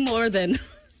see nothing more than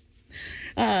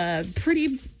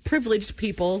pretty privileged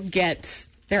people get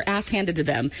their ass handed to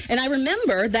them. And I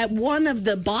remember that one of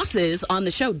the bosses on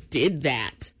the show did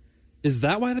that. Is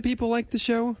that why the people like the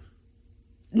show?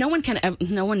 No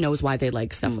one knows why they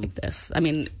like stuff like this. I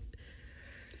mean,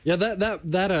 yeah,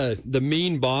 the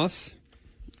mean boss,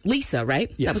 Lisa, right?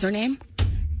 Yes. That was her name.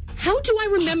 How do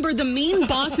I remember the mean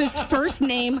boss's first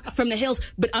name from The Hills?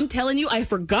 But I'm telling you, I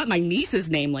forgot my niece's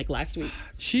name like last week.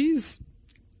 She's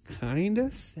kind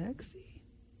of sexy.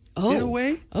 Oh, in a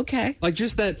way. Okay. Like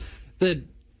just that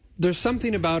there's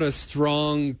something about a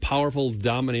strong, powerful,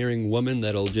 domineering woman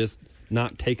that'll just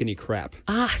not take any crap.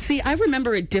 See, I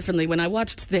remember it differently when I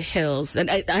watched The Hills, and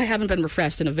I haven't been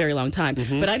refreshed in a very long time,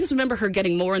 but I just remember her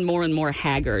getting more and more and more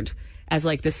haggard as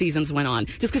like the seasons went on,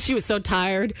 just because she was so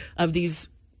tired of these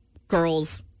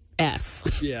girls' S.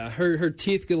 Yeah, her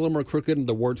teeth get a little more crooked and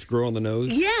the warts grow on the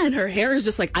nose. Yeah, and her hair is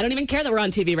just like, I don't even care that we're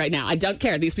on TV right now. I don't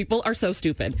care. These people are so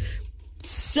stupid.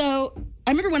 So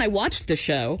I remember when I watched the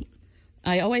show,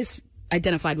 I always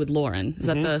identified with Lauren. Is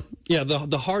that the... Yeah,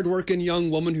 the hardworking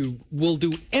young woman who will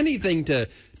do anything to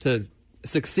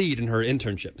succeed in her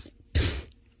internships.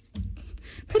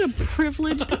 What a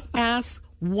privileged ass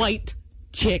white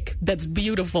chick that's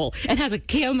beautiful and has a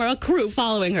camera crew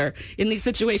following her in these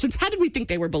situations. How did we think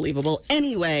they were believable?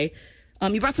 Anyway,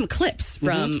 you brought some clips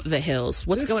from The Hills.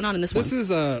 What's going on in this one? This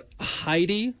is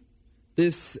Heidi.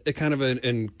 This kind of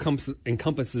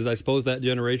encompasses, I suppose, that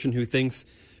generation who thinks,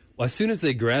 well, as soon as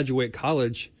they graduate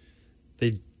college,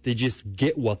 they just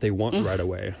get what they want right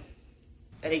away.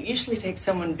 And it usually takes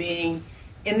someone being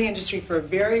in the industry for a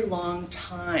very long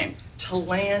time to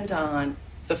land on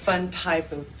the fun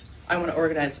type of, I want to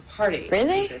organize a party.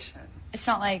 Really? Position. It's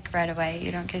not like right away.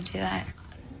 You don't get to do that.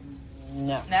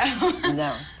 No. No.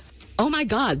 No. Oh my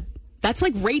God. That's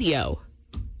like radio.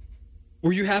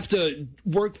 Where you have to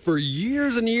work for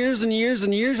years and years and years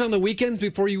and years on the weekends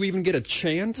before you even get a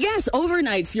chance? Yes,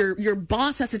 overnights. Your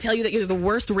boss has to tell you that you're the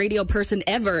worst radio person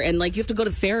ever, and like you have to go to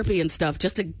therapy and stuff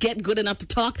just to get good enough to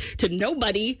talk to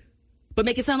nobody, but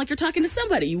make it sound like you're talking to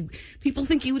somebody. People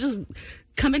think you just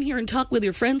come in here and talk with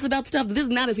your friends about stuff. This is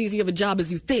not as easy of a job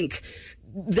as you think.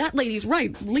 That lady's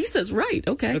right. Lisa's right.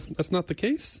 Okay. That's not the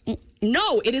case?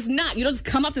 No, it is not. You don't just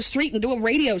come off the street and do a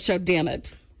radio show, damn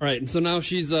it. All right, and so now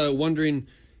she's wondering,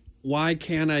 why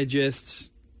can't I just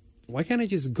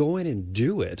go in and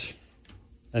do it?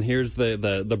 And here's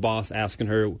the boss asking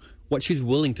her what she's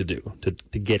willing to do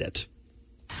to get it.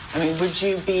 I mean, would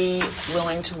you be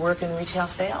willing to work in retail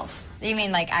sales? You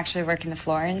mean like actually working the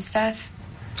floor and stuff?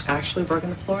 Actually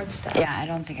working the floor and stuff? Yeah, I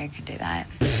don't think I could do that.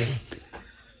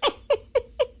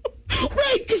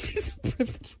 Right, because she's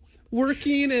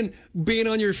working and being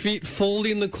on your feet,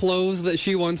 folding the clothes that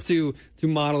she wants to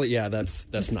model. Yeah, that's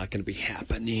not going to be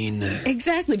happening.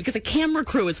 Exactly, because a camera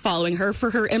crew is following her for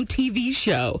her MTV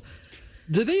show.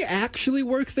 Do they actually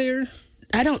work there?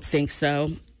 I don't think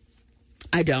so.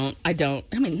 I don't. I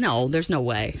mean, no, there's no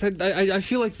way. I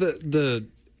feel like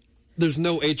there's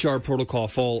no HR protocol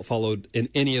followed in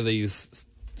any of these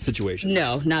situations.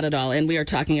 No, not at all. And we are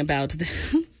talking about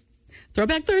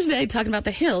Throwback Thursday, talking about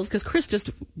The Hills, because Chris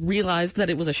just realized that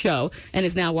it was a show and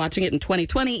is now watching it in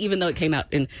 2020, even though it came out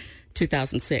in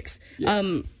 2006. Yeah.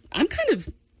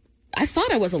 I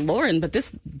thought I was a Lauren, but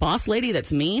this boss lady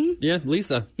that's mean. Yeah,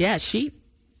 Lisa. Yeah,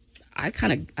 I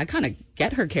kind of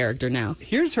get her character now.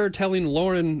 Here's her telling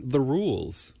Lauren the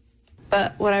rules.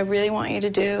 But what I really want you to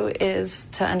do is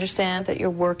to understand that you're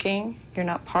working, you're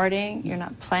not partying, you're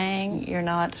not playing, you're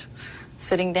not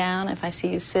sitting down. If I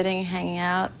see you sitting, hanging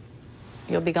out,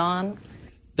 you'll be gone.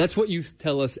 That's what you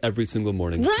tell us every single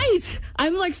morning. Right.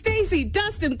 I'm like, Stacy,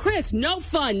 Dustin, Chris, no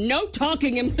fun, no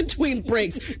talking in between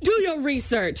breaks. Do your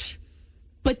research.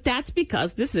 But that's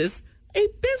because this is a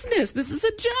business. This is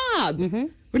a job. Mm-hmm.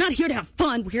 We're not here to have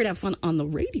fun. We're here to have fun on the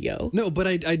radio. No, but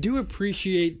I do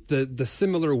appreciate the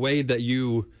similar way that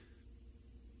you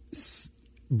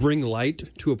bring light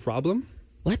to a problem.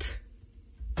 What?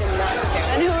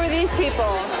 And who are these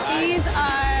people?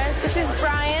 This is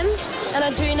Brian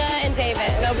and Adrina and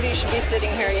David. Nobody should be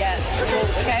sitting here yet.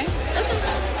 Okay?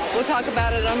 We'll talk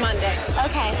about it on Monday.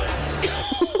 Okay.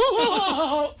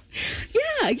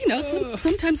 Yeah,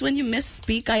 sometimes when you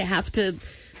misspeak, I have to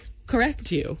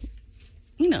correct you.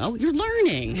 You're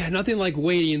learning. Yeah, nothing like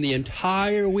waiting the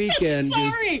entire weekend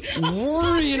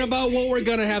worrying about what we're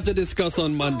going to have to discuss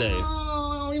on Monday.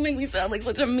 Oh, you make me sound like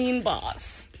such a mean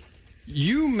boss.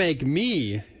 You make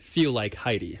me feel like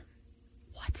Heidi.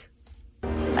 What?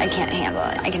 I can't handle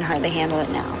it. I can hardly handle it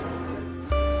now.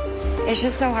 It's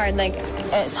just so hard. Like,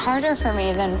 it's harder for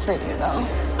me than for you, though.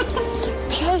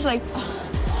 Because,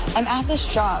 I'm at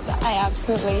this job that I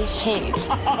absolutely hate.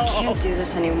 I can't do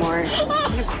this anymore. I'm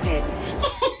gonna quit.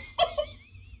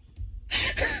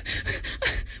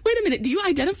 Wait a minute. Do you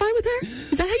identify with her?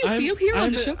 Is that how you feel here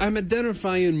on the show? I'm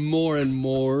identifying more and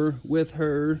more with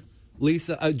her.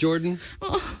 Lisa, Jordan.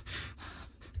 Oh.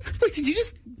 Wait, did you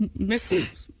just miss?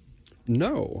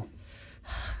 No.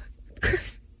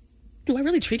 Chris, do I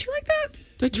really treat you like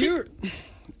that? You're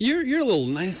a little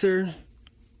nicer.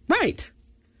 Right.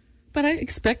 But I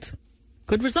expect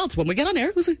good results when we get on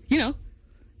air. This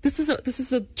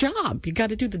is a job. You got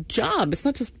to do the job. It's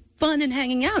not just fun and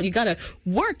hanging out. You got to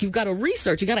work. You've got to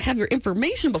research. You got to have your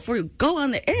information before you go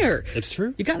on the air. It's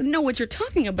true. You got to know what you're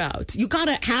talking about. You got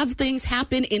to have things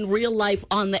happen in real life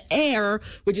on the air,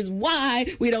 which is why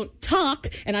we don't talk.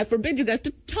 And I forbid you guys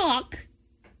to talk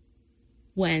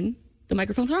when the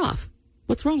microphones are off.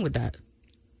 What's wrong with that?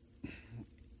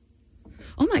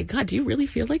 Oh my God, do you really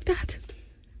feel like that?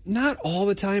 Not all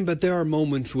the time, but there are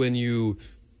moments when you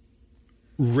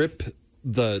rip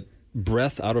the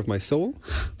breath out of my soul.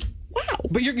 Wow.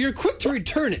 But you're quick to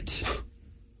return it.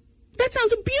 That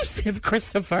sounds abusive,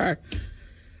 Christopher.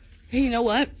 Hey, you know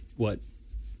what? What?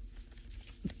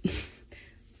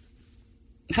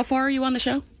 How far are you on the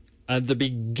show? At the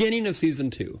beginning of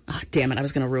season 2. Oh, damn it, I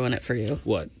was going to ruin it for you.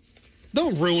 What?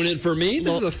 Don't ruin it for me.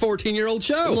 This is a 14-year-old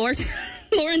show.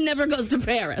 Lauren never goes to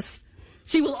Paris.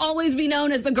 She will always be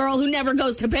known as the girl who never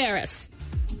goes to Paris.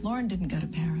 Lauren didn't go to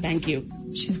Paris. Thank you.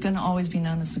 She's going to always be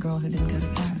known as the girl who didn't go to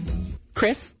Paris.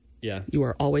 Chris? Yeah. You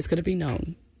are always going to be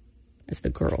known as the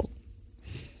girl.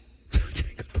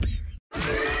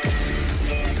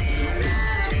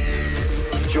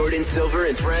 Jordan Silver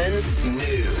and Friends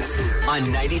News on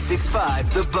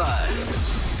 96.5 The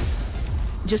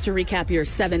Buzz. Just to recap your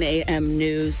 7 a.m.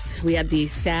 news, we had the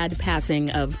sad passing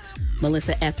of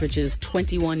Melissa Etheridge's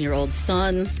 21-year-old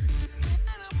son.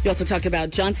 We also talked about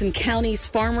Johnson County's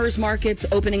farmers markets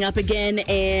opening up again,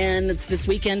 and it's this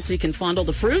weekend, so you can fondle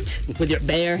the fruit with your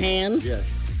bare hands.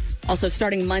 Yes. Also,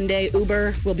 starting Monday,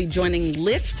 Uber will be joining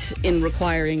Lyft in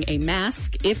requiring a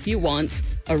mask if you want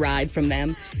a ride from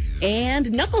them. And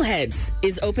Knuckleheads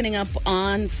is opening up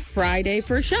on Friday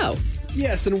for a show.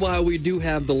 Yes, and while we do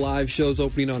have the live shows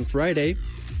opening on Friday,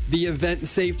 the Event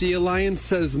Safety Alliance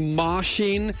says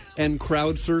moshing and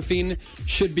crowd surfing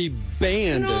should be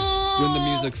banned when the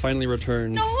music finally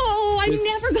returns. No, I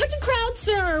never got to crowd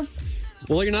surf.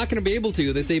 Well, you're not going to be able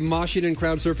to. They say moshing and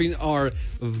crowd surfing are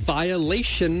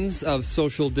violations of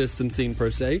social distancing per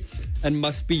se and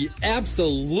must be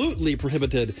absolutely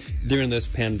prohibited during this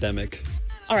pandemic.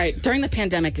 All right, during the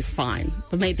pandemic is fine,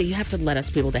 but mate, you have to let us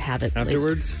be able to have it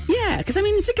afterwards. Yeah, because I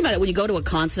mean, think about it. When you go to a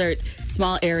concert,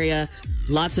 small area,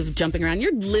 lots of jumping around,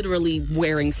 you're literally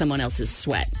wearing someone else's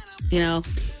sweat. You know.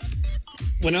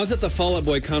 When I was at the Fall Out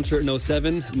Boy concert in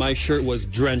 07, my shirt was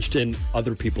drenched in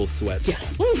other people's sweat. Yeah,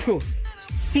 ooh,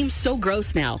 seems so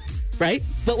gross now, right?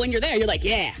 But when you're there, you're like,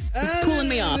 yeah, it's cooling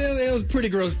me off. It was pretty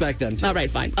gross back then too. All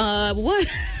right, fine. What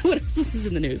else is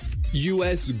in the news?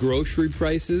 U.S. grocery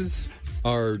prices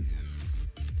are,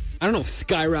 I don't know if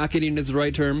skyrocketing is the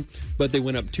right term, but they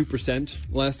went up 2%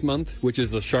 last month, which is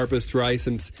the sharpest rise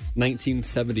since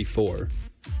 1974.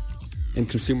 And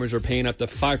consumers are paying up to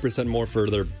 5% more for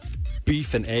their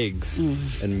beef and eggs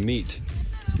and meat.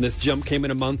 This jump came in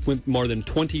a month when more than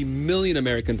 20 million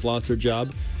Americans lost their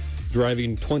job,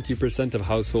 driving 20% of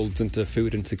households into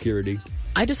food insecurity.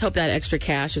 I just hope that extra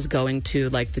cash is going to,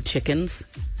 like, the chickens.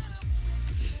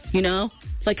 You know?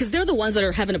 Like, because they're the ones that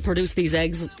are having to produce these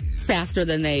eggs faster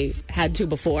than they had to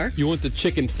before. You want the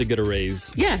chickens to get a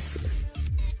raise? Yes.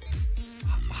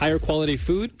 Higher quality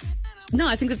food? No,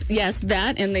 I think that, yes,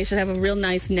 that, and they should have a real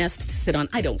nice nest to sit on.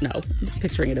 I don't know. I'm just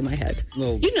picturing it in my head.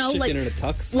 Little chicken like, in a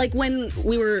tux? Like when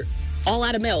we were all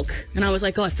out of milk, and I was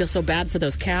like, oh, I feel so bad for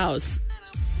those cows.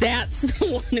 That's the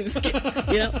one who's,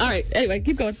 you know? All right, anyway,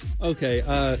 keep going. Okay,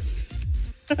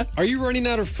 are you running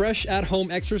out of fresh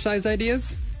at-home exercise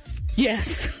ideas?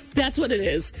 Yes, that's what it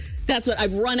is. That's what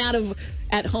I've run out of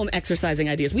at-home exercising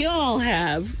ideas. We all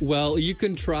have. Well, you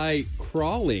can try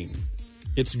crawling.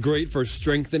 It's great for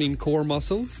strengthening core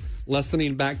muscles,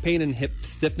 lessening back pain and hip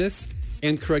stiffness,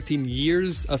 and correcting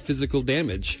years of physical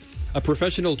damage. A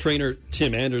professional trainer,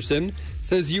 Tim Anderson,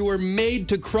 says you were made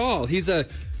to crawl. He's a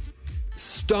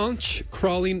staunch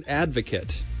crawling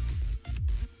advocate.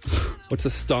 What's a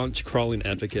staunch crawling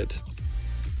advocate?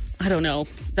 I don't know.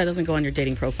 That doesn't go on your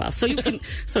dating profile. So you can.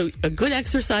 So a good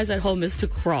exercise at home is to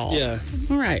crawl. Yeah.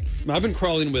 All right. I've been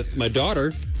crawling with my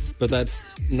daughter, but that's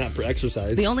not for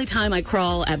exercise. The only time I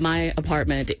crawl at my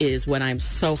apartment is when I'm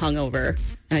so hungover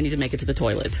and I need to make it to the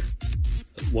toilet.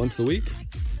 Once a week?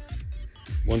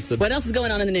 What else is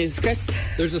going on in the news, Chris?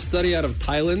 There's a study out of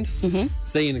Thailand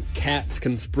saying cats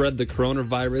can spread the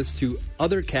coronavirus to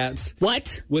other cats.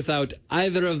 What? Without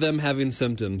either of them having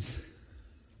symptoms.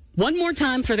 One more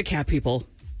time for the cat people.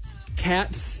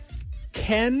 Cats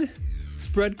can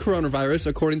spread coronavirus,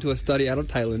 according to a study out of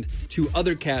Thailand, to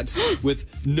other cats with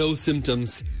no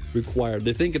symptoms required.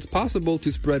 They think it's possible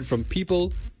to spread from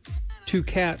people to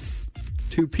cats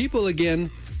to people again,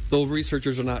 though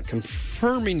researchers are not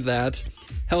confirming that.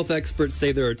 Health experts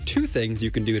say there are two things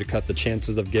you can do to cut the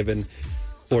chances of giving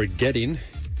or getting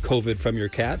COVID from your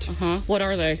cat. What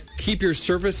are they? Keep your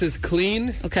surfaces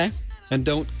clean. Okay. And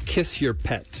don't kiss your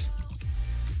pet.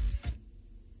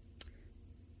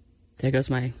 There goes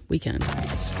my weekend.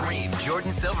 Stream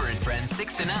Jordan Silver and Friends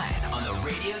 6 to 9 on the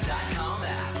radio.com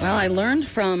app. Well, I learned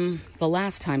from the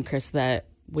last time, Chris, that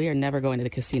we are never going to the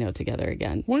casino together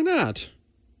again. Why not?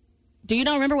 Do you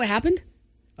not remember what happened?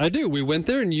 I do. We went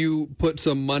there and you put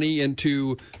some money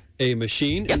into a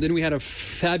machine, and then we had a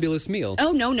fabulous meal.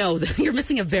 Oh, no. You're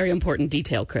missing a very important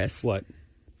detail, Chris. What?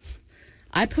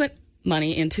 I put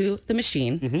money into the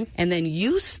machine, and then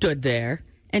you stood there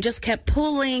and just kept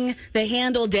pulling the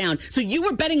handle down. So you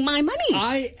were betting my money.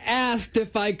 I asked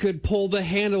if I could pull the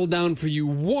handle down for you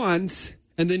once,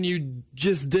 And then you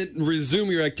just didn't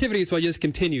resume your activity, so I just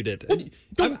continued it.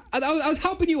 I was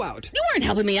helping you out. You weren't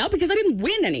helping me out because I didn't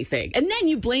win anything. And then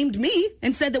you blamed me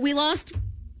and said that we lost.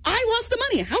 I lost the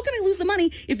money. How can I lose the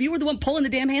money if you were the one pulling the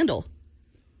damn handle?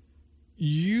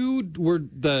 You were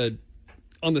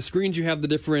on the screens you have the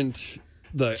different...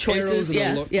 The choices,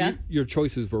 arrows yeah. Your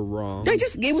choices were wrong.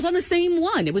 It was on the same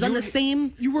one. It was on the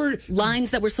same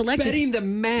lines that were selected. Betting the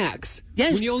max.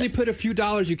 Yes. When you only put a few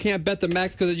dollars, you can't bet the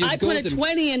max because it just goes. I put a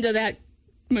 20 into that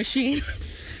machine.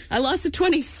 I lost a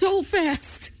 20 so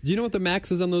fast. Do you know what the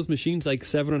max is on those machines? Like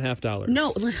 $7.50.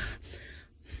 No.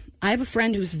 I have a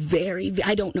friend who's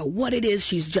I don't know what it is.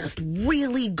 She's just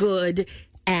really good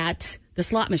at the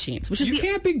slot machines, You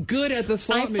can't be good at the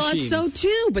slot machines. I thought so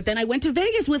too, but then I went to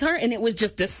Vegas with her, and it was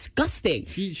just disgusting.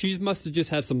 She must have just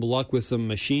had some luck with some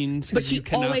machines. But she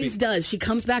always does. She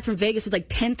comes back from Vegas with like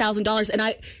 $10,000,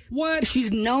 and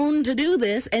she's known to do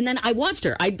this. And then I watched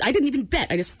her. I didn't even bet.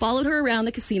 I just followed her around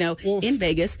the casino in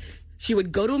Vegas. She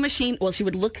would go to a machine. Well, she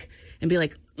would look and be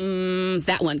like,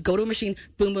 that one. Go to a machine.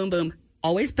 Boom, boom, boom.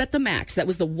 Always bet the max. That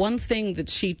was the one thing that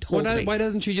she told me. Why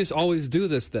doesn't she just always do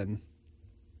this then?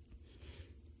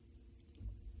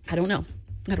 I don't know.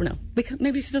 Because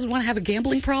maybe she doesn't want to have a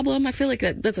gambling problem. I feel like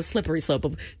that's a slippery slope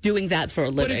of doing that for a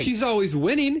living. But if she's always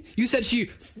winning, you said she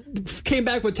came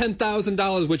back with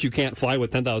 $10,000, which you can't fly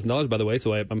with $10,000, by the way.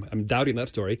 So I'm doubting that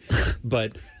story.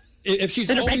 But if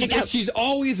she's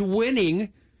always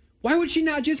winning, why would she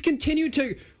not just continue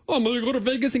to? Oh, I'm going to go to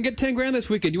Vegas and get $10,000 this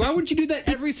weekend. Why wouldn't you do that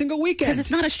every single weekend? Because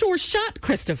it's not a sure shot,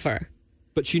 Christopher.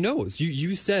 But she knows.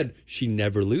 You said she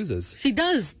never loses. She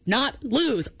does not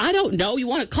lose. I don't know. You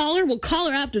want to call her? We'll call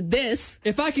her after this.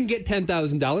 If I can get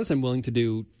 $10,000, I'm willing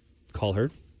to call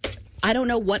her. I don't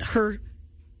know what her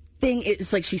thing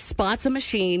is. Like she spots a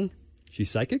machine. She's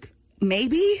psychic?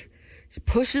 Maybe. She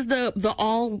pushes the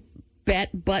all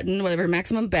bet button, whatever,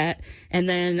 maximum bet. And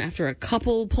then after a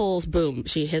couple pulls, boom,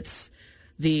 she hits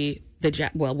the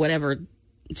whatever.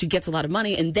 She gets a lot of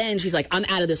money. And then she's like, I'm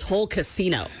out of this whole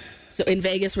casino. So in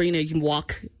Vegas, where you can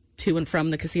walk to and from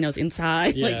the casinos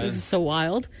inside, like this is so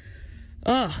wild.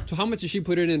 Oh. So how much does she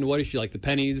put it in? What is she like? The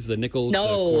pennies, the nickels, the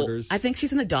quarters? I think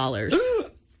she's in the dollars.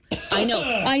 I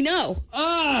know.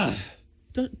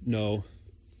 No.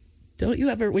 Don't you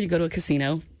ever, when you go to a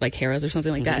casino like Harrah's or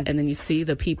something like that, and then you see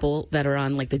the people that are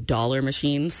on like the dollar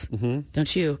machines?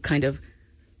 Don't you kind of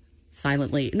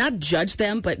silently not judge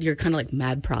them, but you're kind of like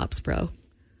mad props, bro?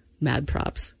 Mad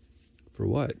props. For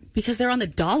what? Because they're on the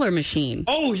dollar machine.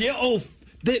 Oh, yeah. Oh,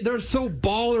 they're so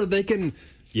baller they can...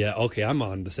 Yeah, okay, I'm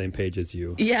on the same page as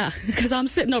you. Yeah, because I'm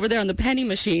sitting over there on the penny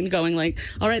machine going like,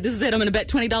 all right, this is it. I'm going to bet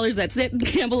 $20. That's it.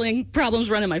 Gambling,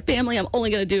 problems running my family. I'm only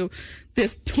going to do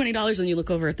this $20. And you look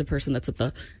over at the person that's at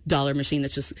the dollar machine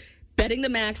that's just betting the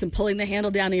max and pulling the handle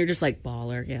down, and you're just like,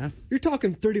 baller, yeah. You're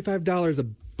talking $35 a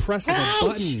press of a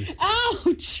button.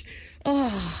 Ouch!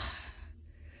 Oh.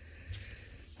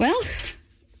 Well...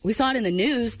 We saw it in the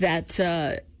news that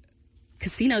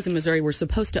casinos in Missouri were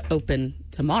supposed to open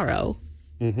tomorrow,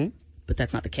 but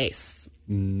that's not the case.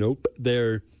 Nope.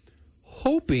 They're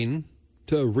hoping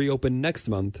to reopen next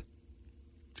month.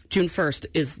 June 1st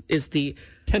is the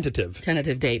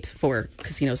tentative date for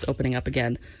casinos opening up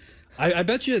again. I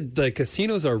bet you the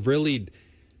casinos are really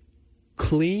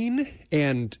clean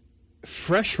and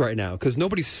fresh right now because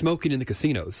nobody's smoking in the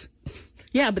casinos.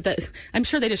 Yeah, but I'm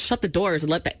sure they just shut the doors and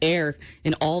let the air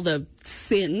and all the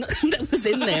sin that was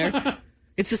in there.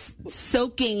 It's just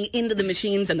soaking into the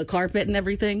machines and the carpet and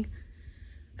everything.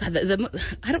 God,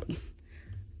 I don't.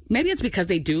 Maybe it's because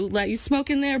they do let you smoke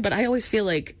in there, but I always feel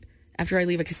like after I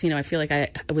leave a casino, I feel like I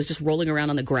was just rolling around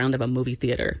on the ground of a movie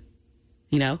theater.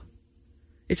 You know,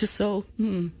 it's just so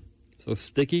so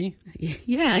sticky.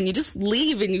 Yeah, and you just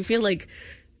leave and you feel like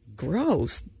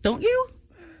gross, don't you?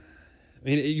 I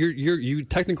mean, you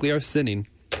technically are sinning.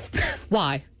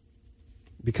 Why?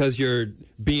 Because you're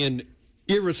being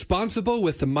irresponsible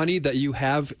with the money that you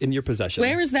have in your possession.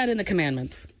 Where is that in the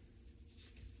commandments?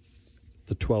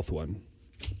 The 12th one.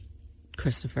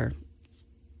 Christopher,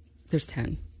 there's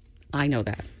 10. I know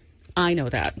that.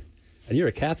 And you're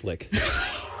a Catholic.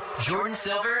 Jordan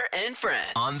Silver and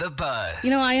Friends on The Buzz.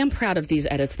 You know, I am proud of these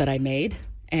edits that I made,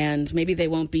 and maybe they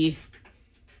won't be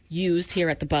used here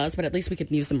at The Buzz, but at least we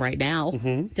could use them right now.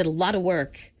 Did a lot of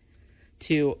work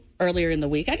to earlier in the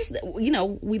week. I just,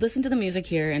 we listen to the music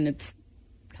here, and it's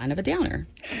kind of a downer.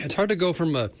 It's hard to go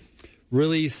from a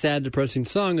really sad, depressing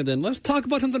song, and then let's talk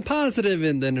about something positive,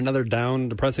 and then another down,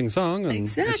 depressing song. And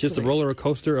exactly. It's just a roller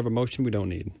coaster of emotion we don't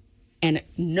need. and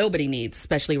nobody needs,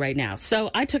 especially right now.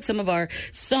 So I took some of our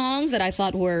songs that I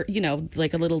thought were,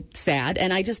 like a little sad,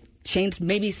 and I just changed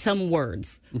maybe some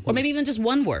words, or maybe even just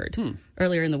one word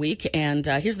earlier in the week. And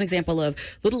here's an example of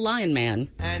Little Lion Man.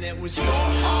 And it was your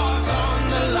heart on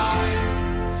the line.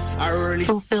 I really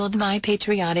fulfilled my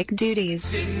patriotic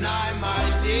duties. Didn't I,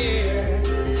 my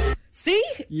dear? See?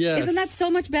 Yes. Isn't that so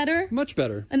much better? Much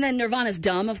better. And then Nirvana's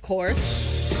Dumb, of course.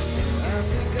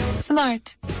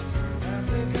 Smart.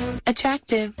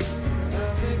 Attractive.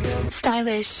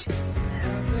 Stylish.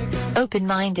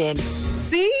 Open-minded.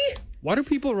 See? Why do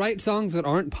people write songs that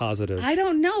aren't positive? I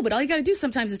don't know, but all you got to do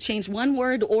sometimes is change one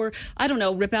word, or, I don't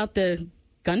know, rip out the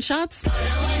gunshots.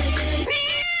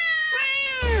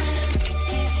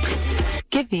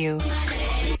 Give you.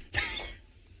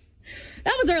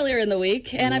 That was earlier in the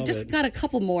week, and I've just got a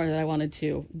couple more that I wanted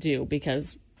to do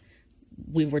because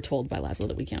we were told by Laszlo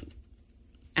that we can't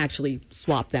actually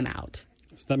swap them out.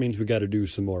 So that means we got to do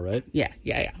some more, right? Yeah.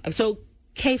 So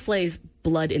K-Flay's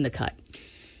Blood in the Cut.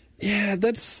 Yeah,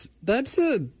 that's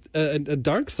a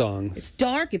dark song. It's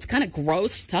dark. It's kind of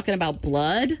gross. She's talking about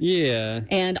blood. Yeah.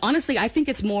 And honestly, I think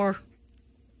it's more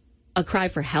a cry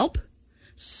for help.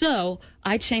 So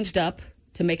I changed up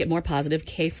to make it more positive.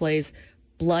 K-Flay's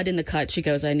Blood in the Cut. She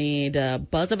goes, I need a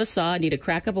buzz of a saw, I need a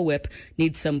crack of a whip,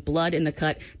 need some blood in the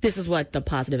cut. This is what the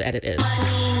positive edit is.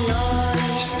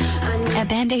 A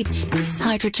Band-Aid.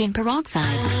 Hydrogen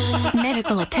peroxide.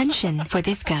 Medical attention for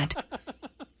this cut.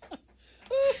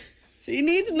 She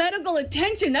needs medical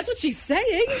attention. That's what she's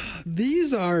saying.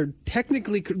 These are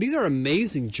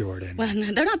amazing, Jordan. Well,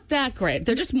 they're not that great.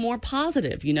 They're just more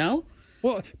positive,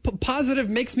 Well, positive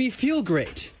makes me feel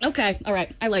great. Okay. All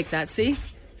right. I like that. See?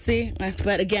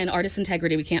 But again, artist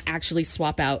integrity. We can't actually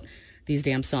swap out these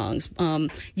damn songs.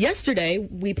 Yesterday,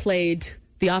 we played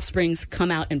The Offspring's Come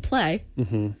Out and Play.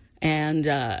 Mm-hmm. And,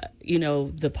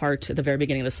 the part at the very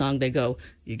beginning of the song, they go,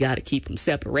 you got to keep them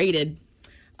separated.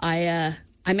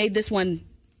 I made this one,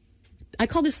 I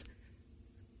call this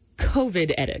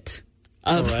COVID edit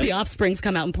of The Offspring's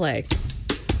Come Out and Play.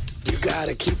 You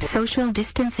gotta keep social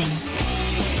distancing.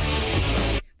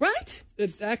 Right?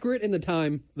 It's accurate in the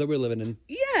time that we're living in.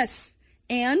 Yes.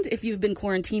 And if you've been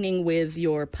quarantining with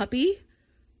your puppy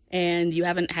and you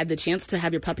haven't had the chance to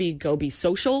have your puppy go be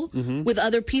social with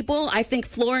other people, I think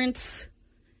Florence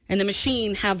and the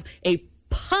Machine have a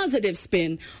positive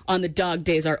spin on the dog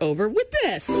days are over with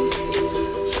this.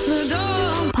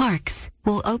 Parks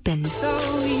will open.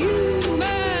 So you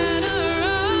better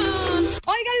run.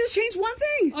 All you gotta do is change one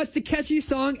thing. Oh, it's a catchy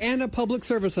song and a public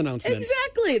service announcement.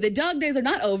 Exactly. The dog days are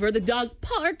not over. The dog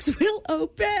parks will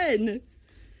open.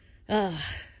 Better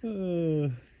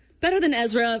Than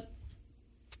Ezra.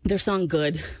 Their song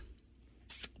Good.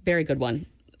 Very good one.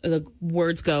 The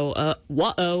words go,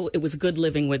 wah-oh, it was good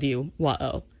living with you,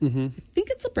 wah-oh. Mm-hmm. I think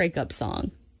it's a breakup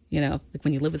song. Like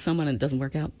when you live with someone and it doesn't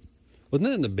work out. Wasn't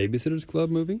that in the Babysitter's Club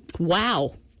movie?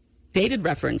 Wow. Dated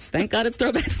reference. Thank God it's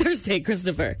Throwback Thursday,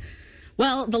 Christopher.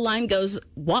 Well, the line goes,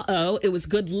 wah-oh, it was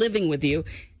good living with you.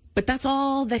 But that's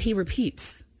all that he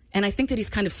repeats. And I think that he's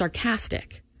kind of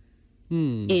sarcastic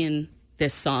in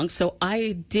this song. So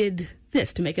I did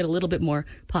this to make it a little bit more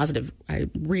positive. I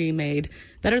remade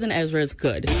Better Than Ezra's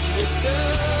Good.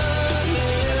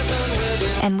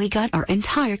 And we got our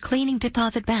entire cleaning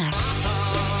deposit back.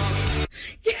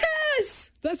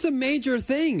 Yes! That's a major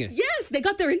thing. Yes, they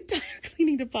got their entire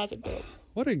cleaning deposit back.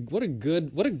 What a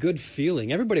good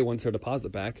feeling. Everybody wants their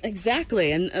deposit back.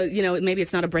 Exactly. And maybe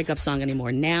it's not a breakup song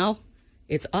anymore. Now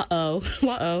it's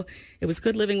uh-oh, it was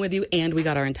good living with you, and we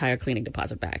got our entire cleaning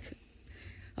deposit back.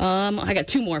 I got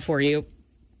 3 more for you.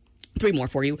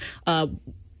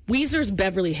 Weezer's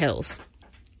Beverly Hills.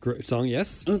 Great song,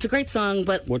 yes. It's a great song,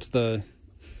 but what's the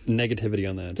negativity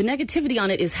on that? The negativity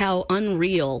on it is how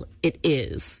unreal it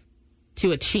is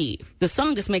to achieve. The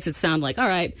song just makes it sound like, all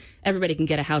right, everybody can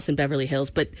get a house in Beverly Hills.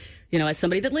 But, as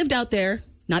somebody that lived out there,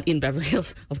 not in Beverly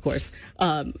Hills, of course,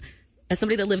 as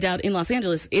somebody that lived out in Los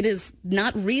Angeles, it is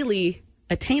not really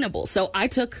attainable. So I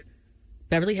took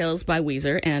Beverly Hills by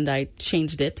Weezer and I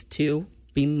changed it to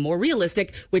be more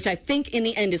realistic, which I think in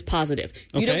the end is positive.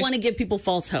 You don't want to give people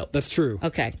false hope. That's true.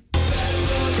 Okay.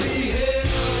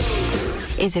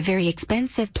 Is a very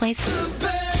expensive place.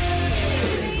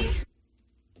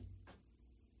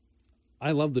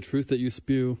 I love the truth that you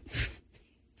spew.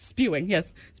 Spewing,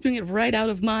 yes. Spewing it right out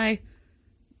of my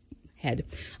head.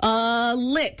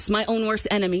 Lit, My Own Worst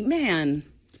Enemy. Man.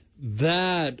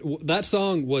 That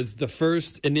song was the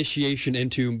first initiation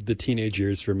into the teenage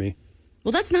years for me.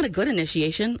 Well, that's not a good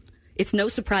initiation. It's no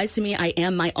surprise to me I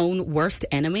am my own worst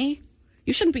enemy.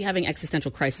 You shouldn't be having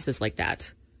existential crises like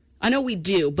that. I know we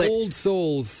do, but old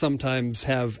souls sometimes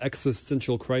have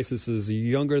existential crises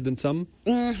younger than some.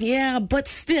 Yeah, but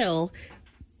still,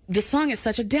 this song is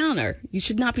such a downer. You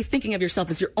should not be thinking of yourself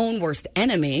as your own worst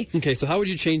enemy. Okay, so how would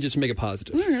you change it to make it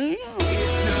positive?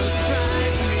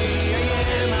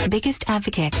 Biggest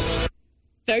advocate.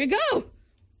 There you go.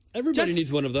 Everybody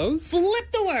needs one of those.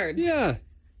 Flip the words. Yeah.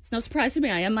 It's no surprise to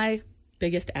me. I am my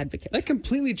biggest advocate. That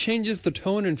completely changes the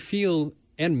tone and feel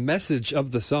and message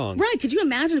of the song. Right. Could you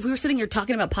imagine if we were sitting here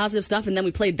talking about positive stuff and then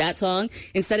we played that song?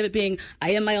 Instead of it being,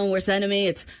 I am my own worst enemy,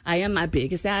 it's, I am my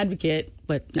biggest advocate.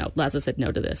 But no, Lazo said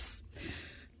no to this.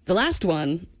 The last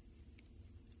one,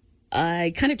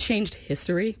 I kind of changed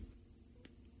history.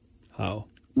 How?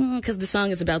 Because the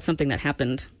song is about something that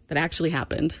happened, that actually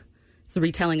happened. It's a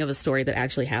retelling of a story that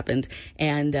actually happened.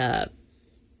 And I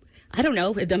don't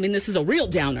know. I mean, this is a real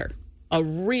downer. A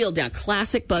real down.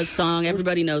 Classic Buzz song.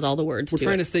 Everybody knows all the words. We're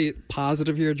trying to stay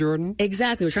positive here, Jordan.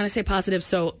 Exactly. We're trying to stay positive.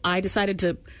 So I decided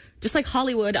to, just like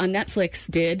Hollywood on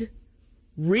Netflix did,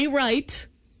 rewrite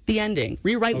the ending.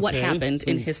 Rewrite what happened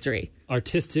in history.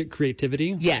 Artistic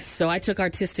creativity? Yes. So I took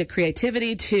artistic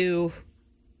creativity to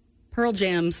Pearl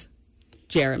Jam's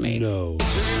Jeremy. No.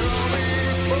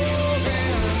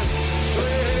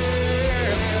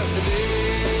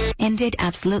 And did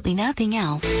absolutely nothing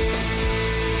else.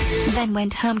 Then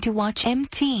went home to watch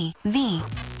MTV.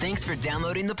 Thanks for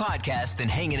downloading the podcast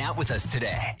and hanging out with us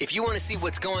today. If you want to see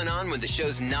what's going on when the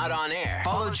show's not on air,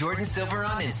 follow Jordan Silver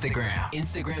on Instagram.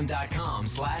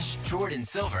 Instagram.com/Jordan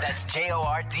Silver. That's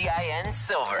JORDIN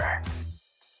Silver.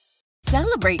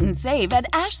 Celebrate and save at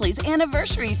Ashley's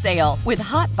Anniversary Sale. With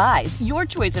Hot Buys, your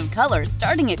choice of colors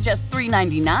starting at just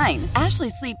 $3.99. Ashley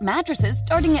Sleep mattresses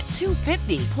starting at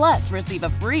 $2.50. Plus, receive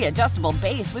a free adjustable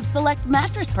base with select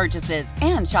mattress purchases.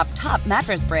 And shop top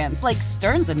mattress brands like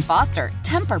Stearns & Foster,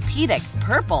 Tempur-Pedic,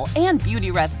 Purple, and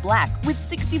Beautyrest Black with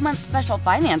 60-month special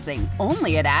financing.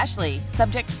 Only at Ashley.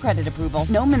 Subject to credit approval.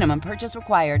 No minimum purchase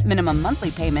required. Minimum monthly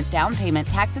payment, down payment,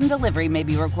 tax, and delivery may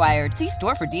be required. See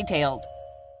store for details.